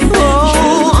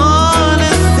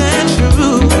 Honest and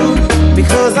true,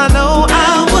 because I know I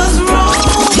was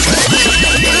wrong.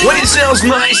 When it sounds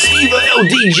nice, Eva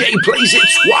LDJ plays it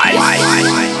twice.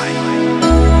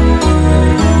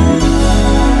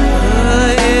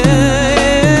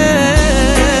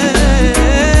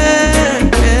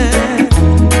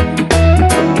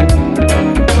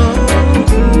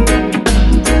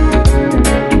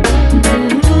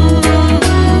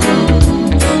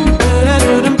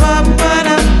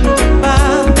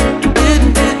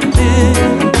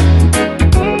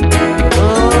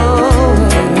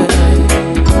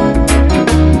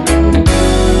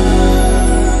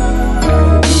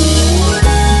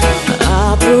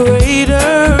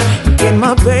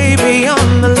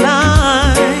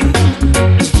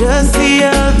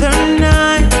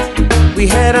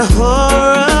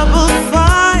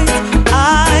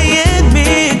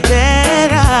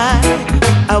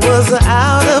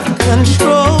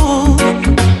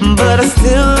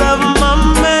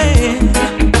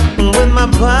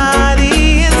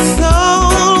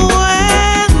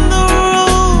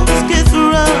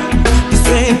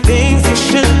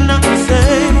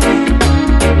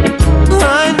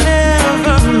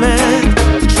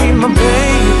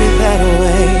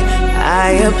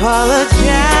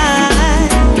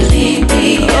 apologize. Believe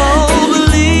me,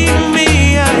 believe me,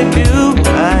 I do. I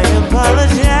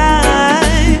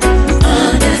apologize.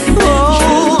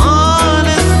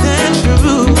 Honest and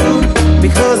true.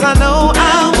 Because I know I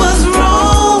was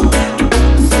wrong.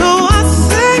 So I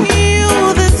sing you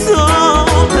this song.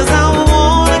 'Cause I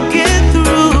wanna get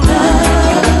through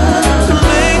to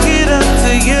make it up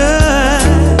to you.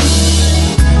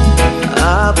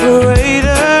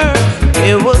 Operator,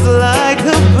 it was like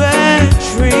a bad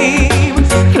dream.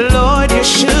 Lord, you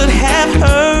should have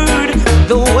heard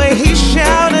the way he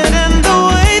shouted and the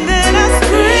way that I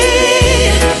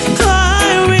screamed. I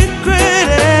regret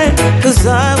it, 'cause I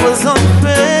was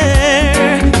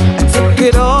unfair. I took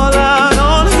it all out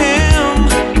on him,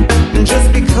 just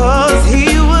because he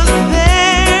was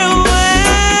there.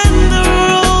 When the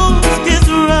roads get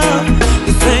rough,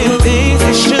 the same things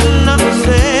you should not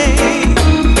say.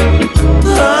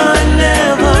 I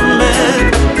never meant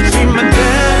to treat my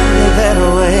dad that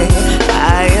way.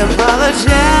 I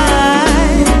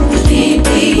apologize. Believe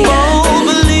me,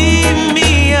 believe me,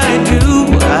 I do.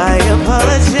 I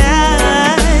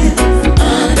apologize.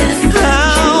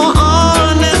 How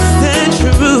honest and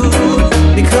true.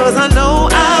 Because I know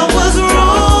I was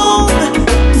wrong.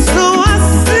 So I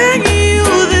sing you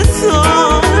this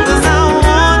song. 'Cause I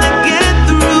wanna get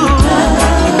through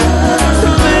to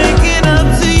make it up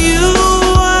to you.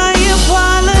 I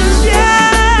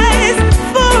apologize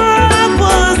for I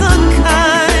was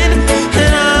unkind,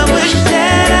 and I wish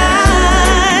that I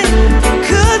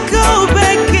could go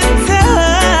back in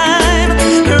time,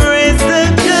 erase the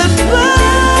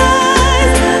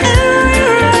goodbyes and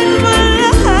rewrite my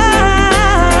life.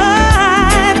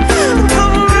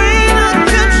 Come rain or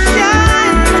come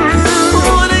shine,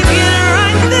 wanna get it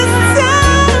right this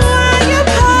time. I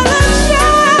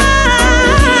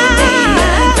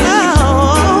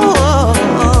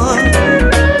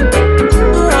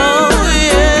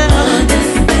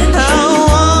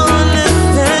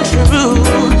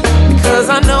because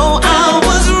I know I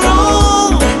was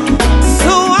wrong.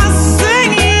 So I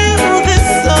sing you this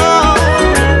song,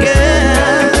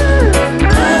 yeah.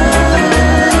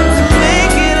 To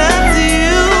make it up to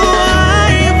you, I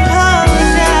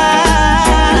apologize.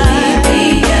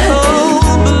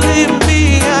 Believe me,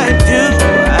 I do.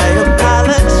 I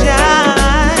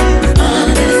apologize.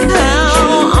 How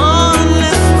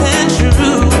honest and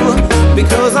true.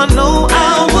 Because I know I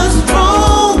was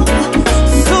wrong.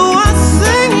 So I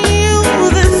sing you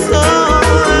this song.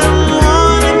 I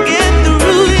wanna get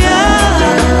through, yeah.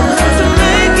 To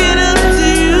make it up to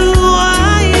you, I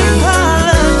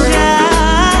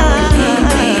apologize.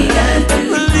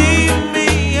 Believe me,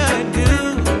 I do.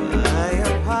 I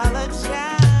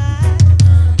apologize.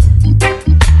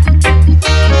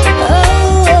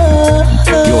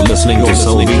 You're listening to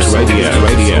Soul Beat Radio. Soul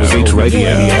Beat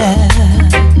Radio.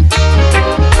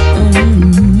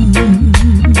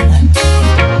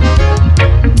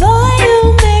 Boy, you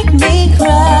make me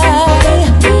cry,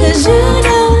 'cause you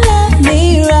don't love me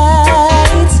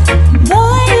right.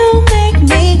 Boy, you make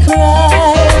me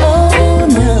cry, oh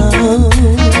no.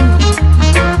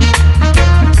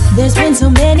 There's been so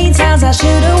many times I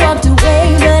should've walked away,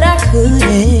 but I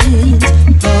couldn't.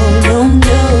 Oh no,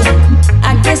 no.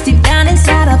 I guess deep down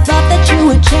inside I thought that you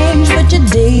would change, but you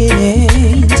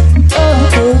didn't. Oh,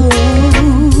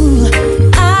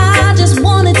 I just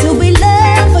wanted to be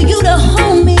loved, for you to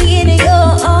hold me in your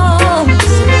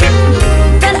arms.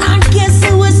 But I guess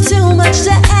it was too much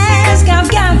to ask. I've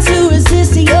got to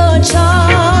resist your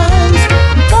charms.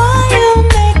 Boy, you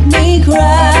make me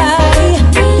cry,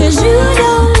 'cause you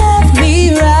don't love me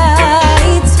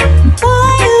right.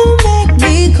 Boy, you make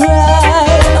me cry,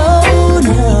 oh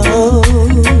no.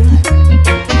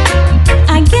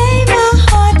 I gave my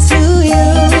heart to you,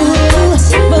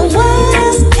 but what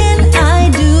else can I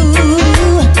do?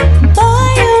 Boy,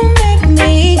 you make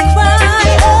me cry,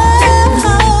 oh.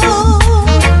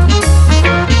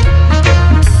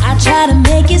 I try to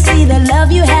make you see the love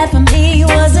you had for me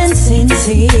wasn't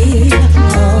sincere.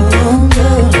 Oh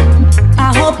no. I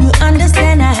hope you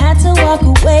understand I had to walk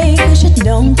away, 'cause you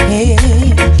don't care.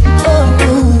 Oh,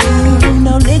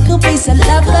 no little piece of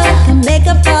lover can make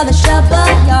up for the trouble.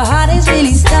 Your heart is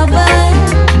really stubborn.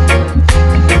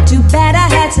 Too bad I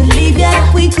had to leave ya.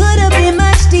 We could have been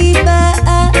much deeper.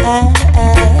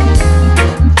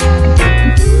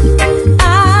 I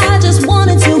just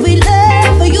wanted to be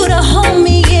loved, for you to hold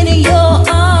me in your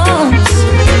arms.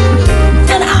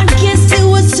 But I guess it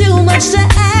was too much to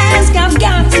ask. I've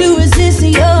got to resist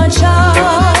your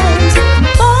charms.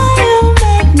 Boy, you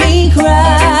make me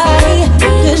cry,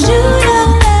 'cause you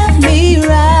don't love me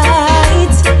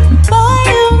right. Boy,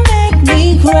 you make me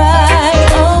cry,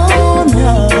 oh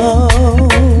no.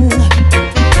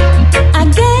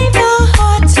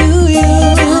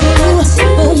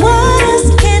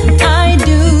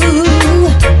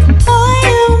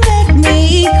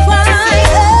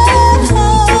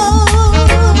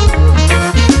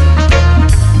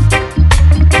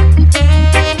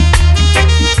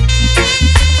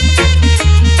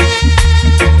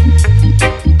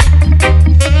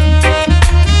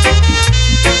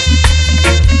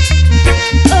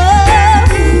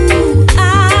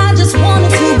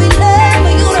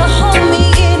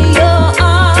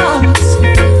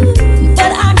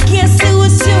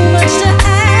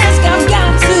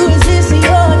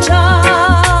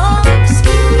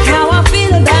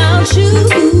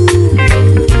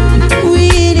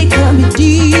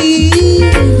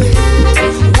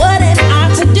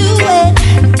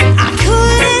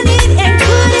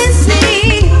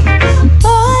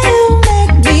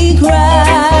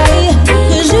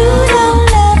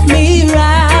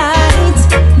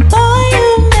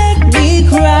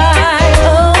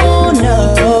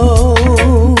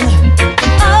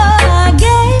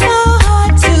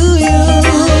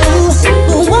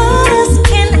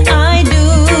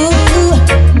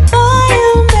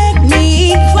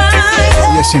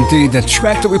 the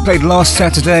track that we played last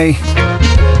Saturday.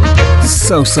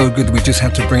 So good, we just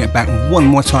have to bring it back one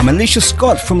more time. Alicia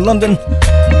Scott from London,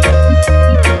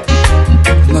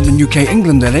 UK,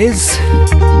 England, that is.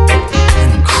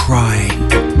 And Cry.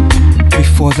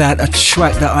 Before that, a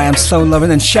track that I am so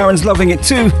loving, and Sharon's loving it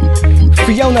too.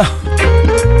 Fiona,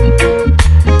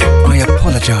 I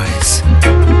Apologize.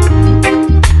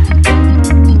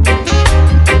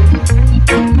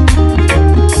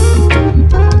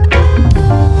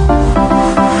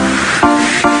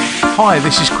 Hi,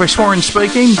 this is Chris Warren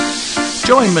speaking.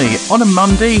 Join me on a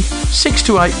Monday, 6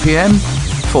 to 8 p.m.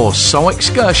 for Soul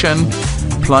Excursion,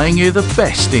 playing you the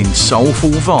best in soulful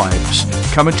vibes.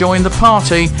 Come and join the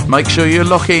party. Make sure you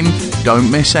lock in. Don't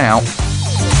miss out.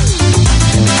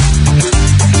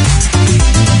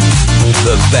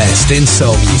 The best in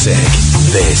soul music.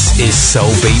 This is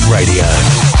Soul Beat Radio.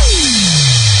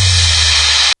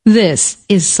 This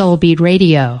is Soul Beat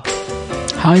Radio.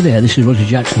 Hi there, this is Roger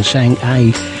Jackson saying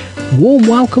a warm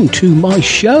welcome to my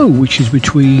show, which is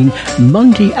between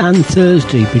Monday and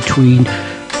Thursday, between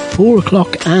 4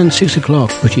 o'clock and 6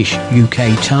 o'clock British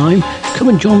UK time. Come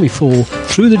and join me for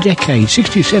Through the Decades,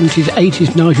 60s, 70s,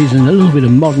 80s, 90s and a little bit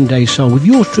of modern day soul with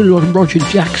yours truly, Roger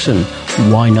Jackson.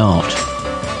 Why not?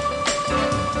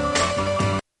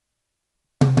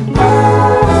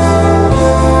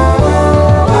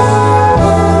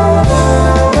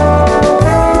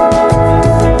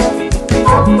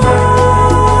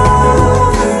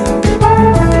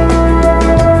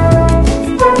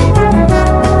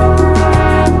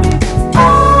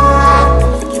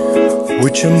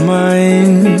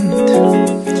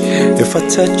 If I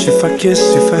touch, if I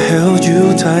kiss, if I held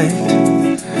you tight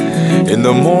in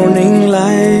the morning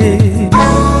light,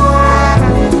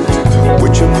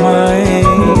 would you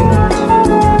mind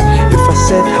if I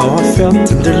said how I felt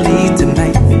tenderly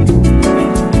tonight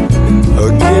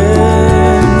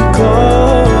again?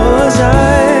 'Cause I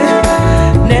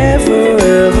never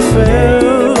ever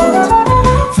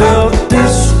felt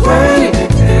this way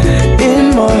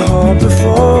in my heart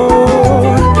before.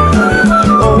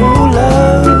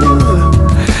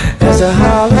 A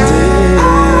holiday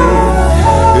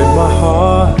in my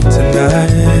heart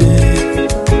tonight.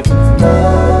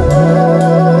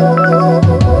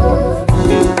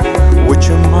 Would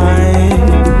you mind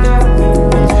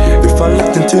if I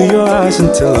looked into your eyes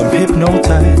until I'm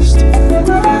hypnotized,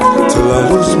 till I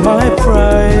lose my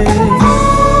pride?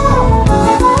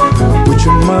 Would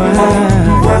you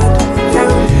mind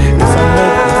if I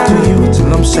make love to you till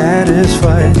I'm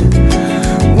satisfied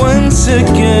once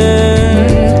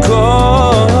again?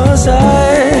 'Cause I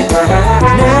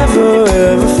never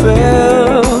ever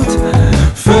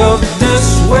felt this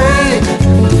way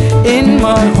in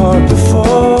my heart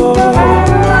before.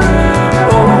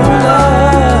 Oh,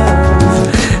 love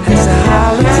has a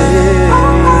holiday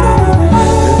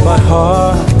in my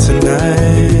heart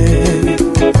tonight.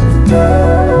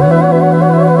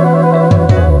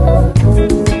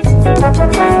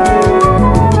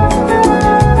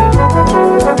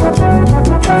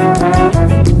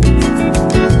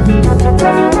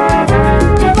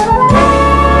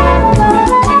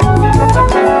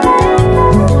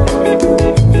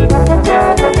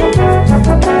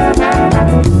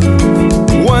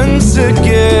 Once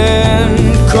again,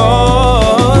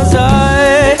 'cause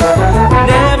I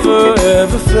never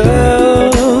ever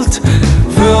felt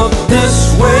this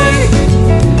way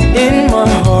in my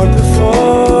heart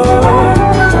before.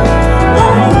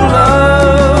 Oh,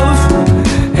 love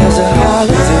has a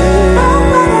holiday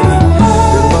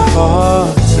in my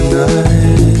heart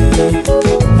tonight.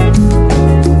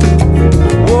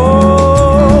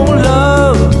 Oh,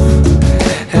 love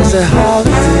has a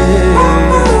holiday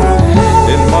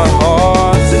in my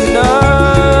heart tonight.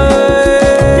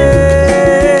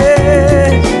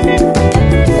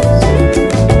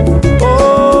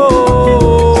 Oh,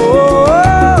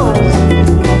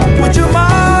 would you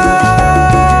mind?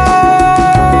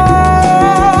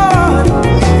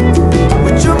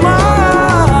 Would you mind?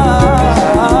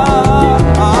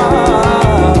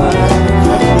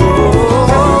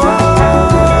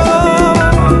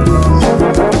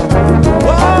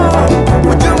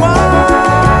 Would you mind?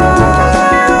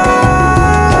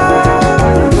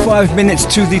 5 minutes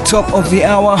to the top of the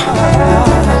hour.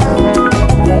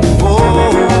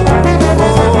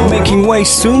 Making way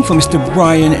soon for Mr.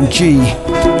 Brian G.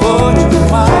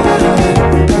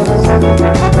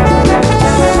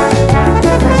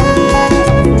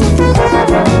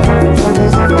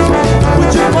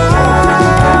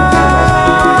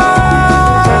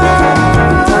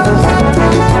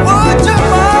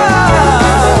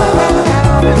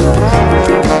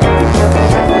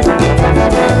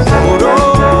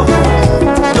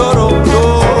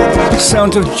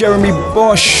 sound of Jeremy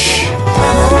Bosch.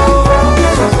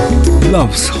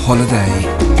 Love's Holiday.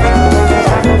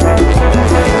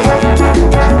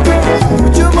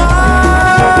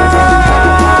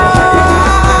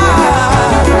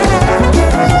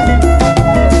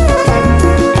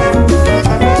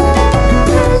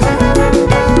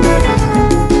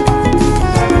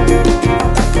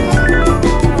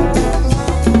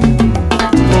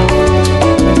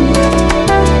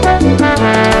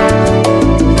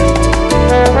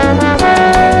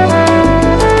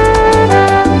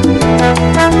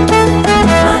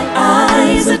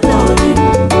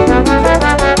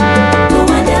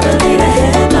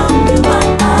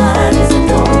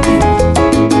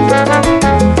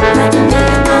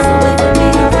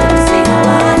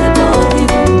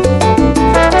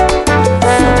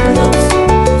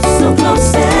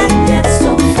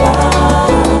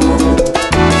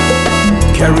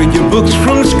 Carried your books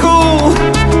from school,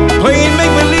 playing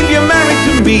make-believe you're married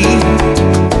to me.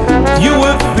 You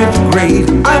were 5th grade,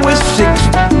 I was 6th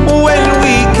when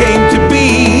we came to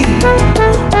be.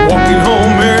 Walking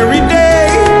home every day,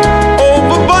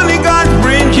 over Bonnegat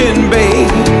Bridge and Bay,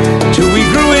 till we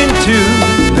grew into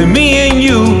the me and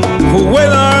you who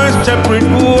went our separate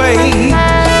ways.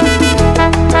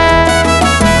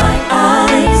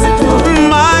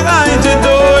 My eyes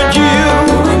adored you.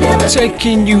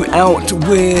 Taking you out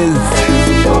with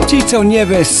Tito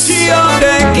Nieves.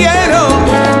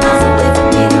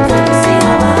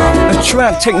 A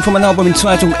track taken from an album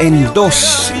entitled En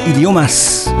Dos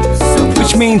Idiomas,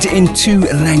 which means in 2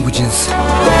 languages.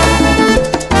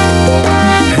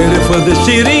 Headed for the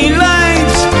city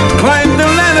lights, climb the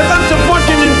ladder up to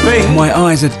fortune and fame. My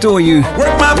Eyes Adore You.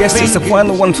 Yes, it's the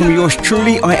final one from yours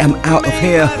truly. I am out of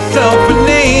here.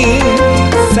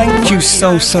 Thank you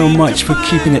so much for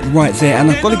keeping it right there.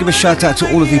 And I've got to give a shout out to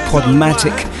all of the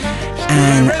Podmatic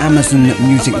and Amazon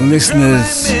Music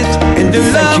listeners.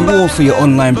 Thank you all for your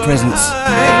online presence.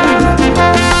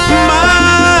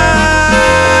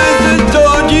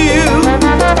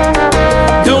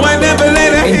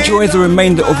 Enjoy the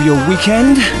remainder of your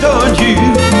weekend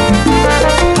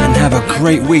and have a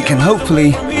great week, and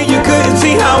hopefully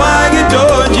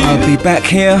I'll be back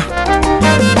here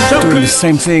doing the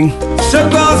same thing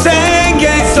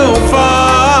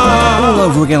all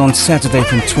over again on Saturday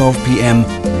from 12 p.m.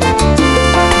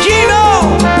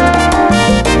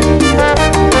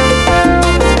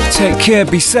 Take care,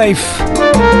 be safe,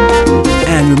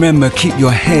 and remember, keep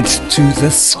your head to the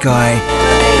sky.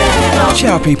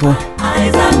 Ciao, people.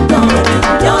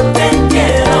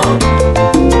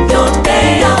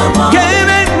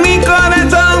 Quieres mi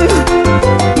corazón,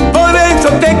 por eso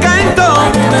te canto.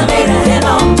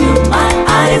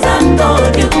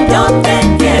 Yo te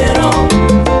quiero,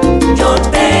 yo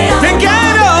te amo. Te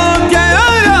quiero, te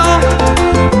adoro.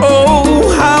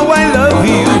 Oh, how I love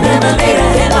you. I never laid a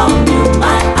head on you.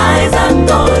 My eyes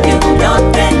adore you. Yo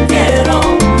te quiero,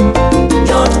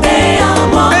 yo te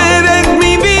amo. Eres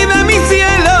mi vida, mi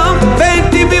cielo. De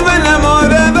ti vivo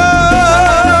enamorado.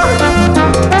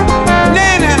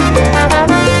 Nena.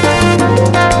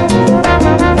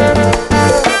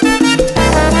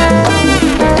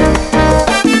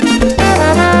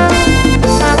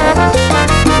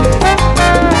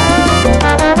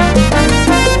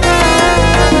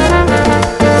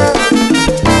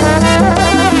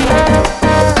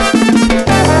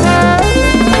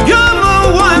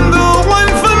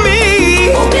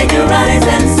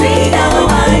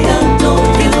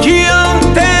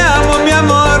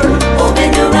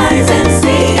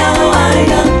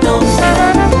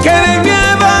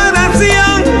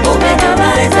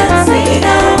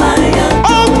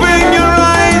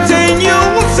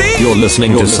 You're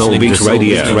listening to Soul Beat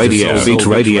Radio.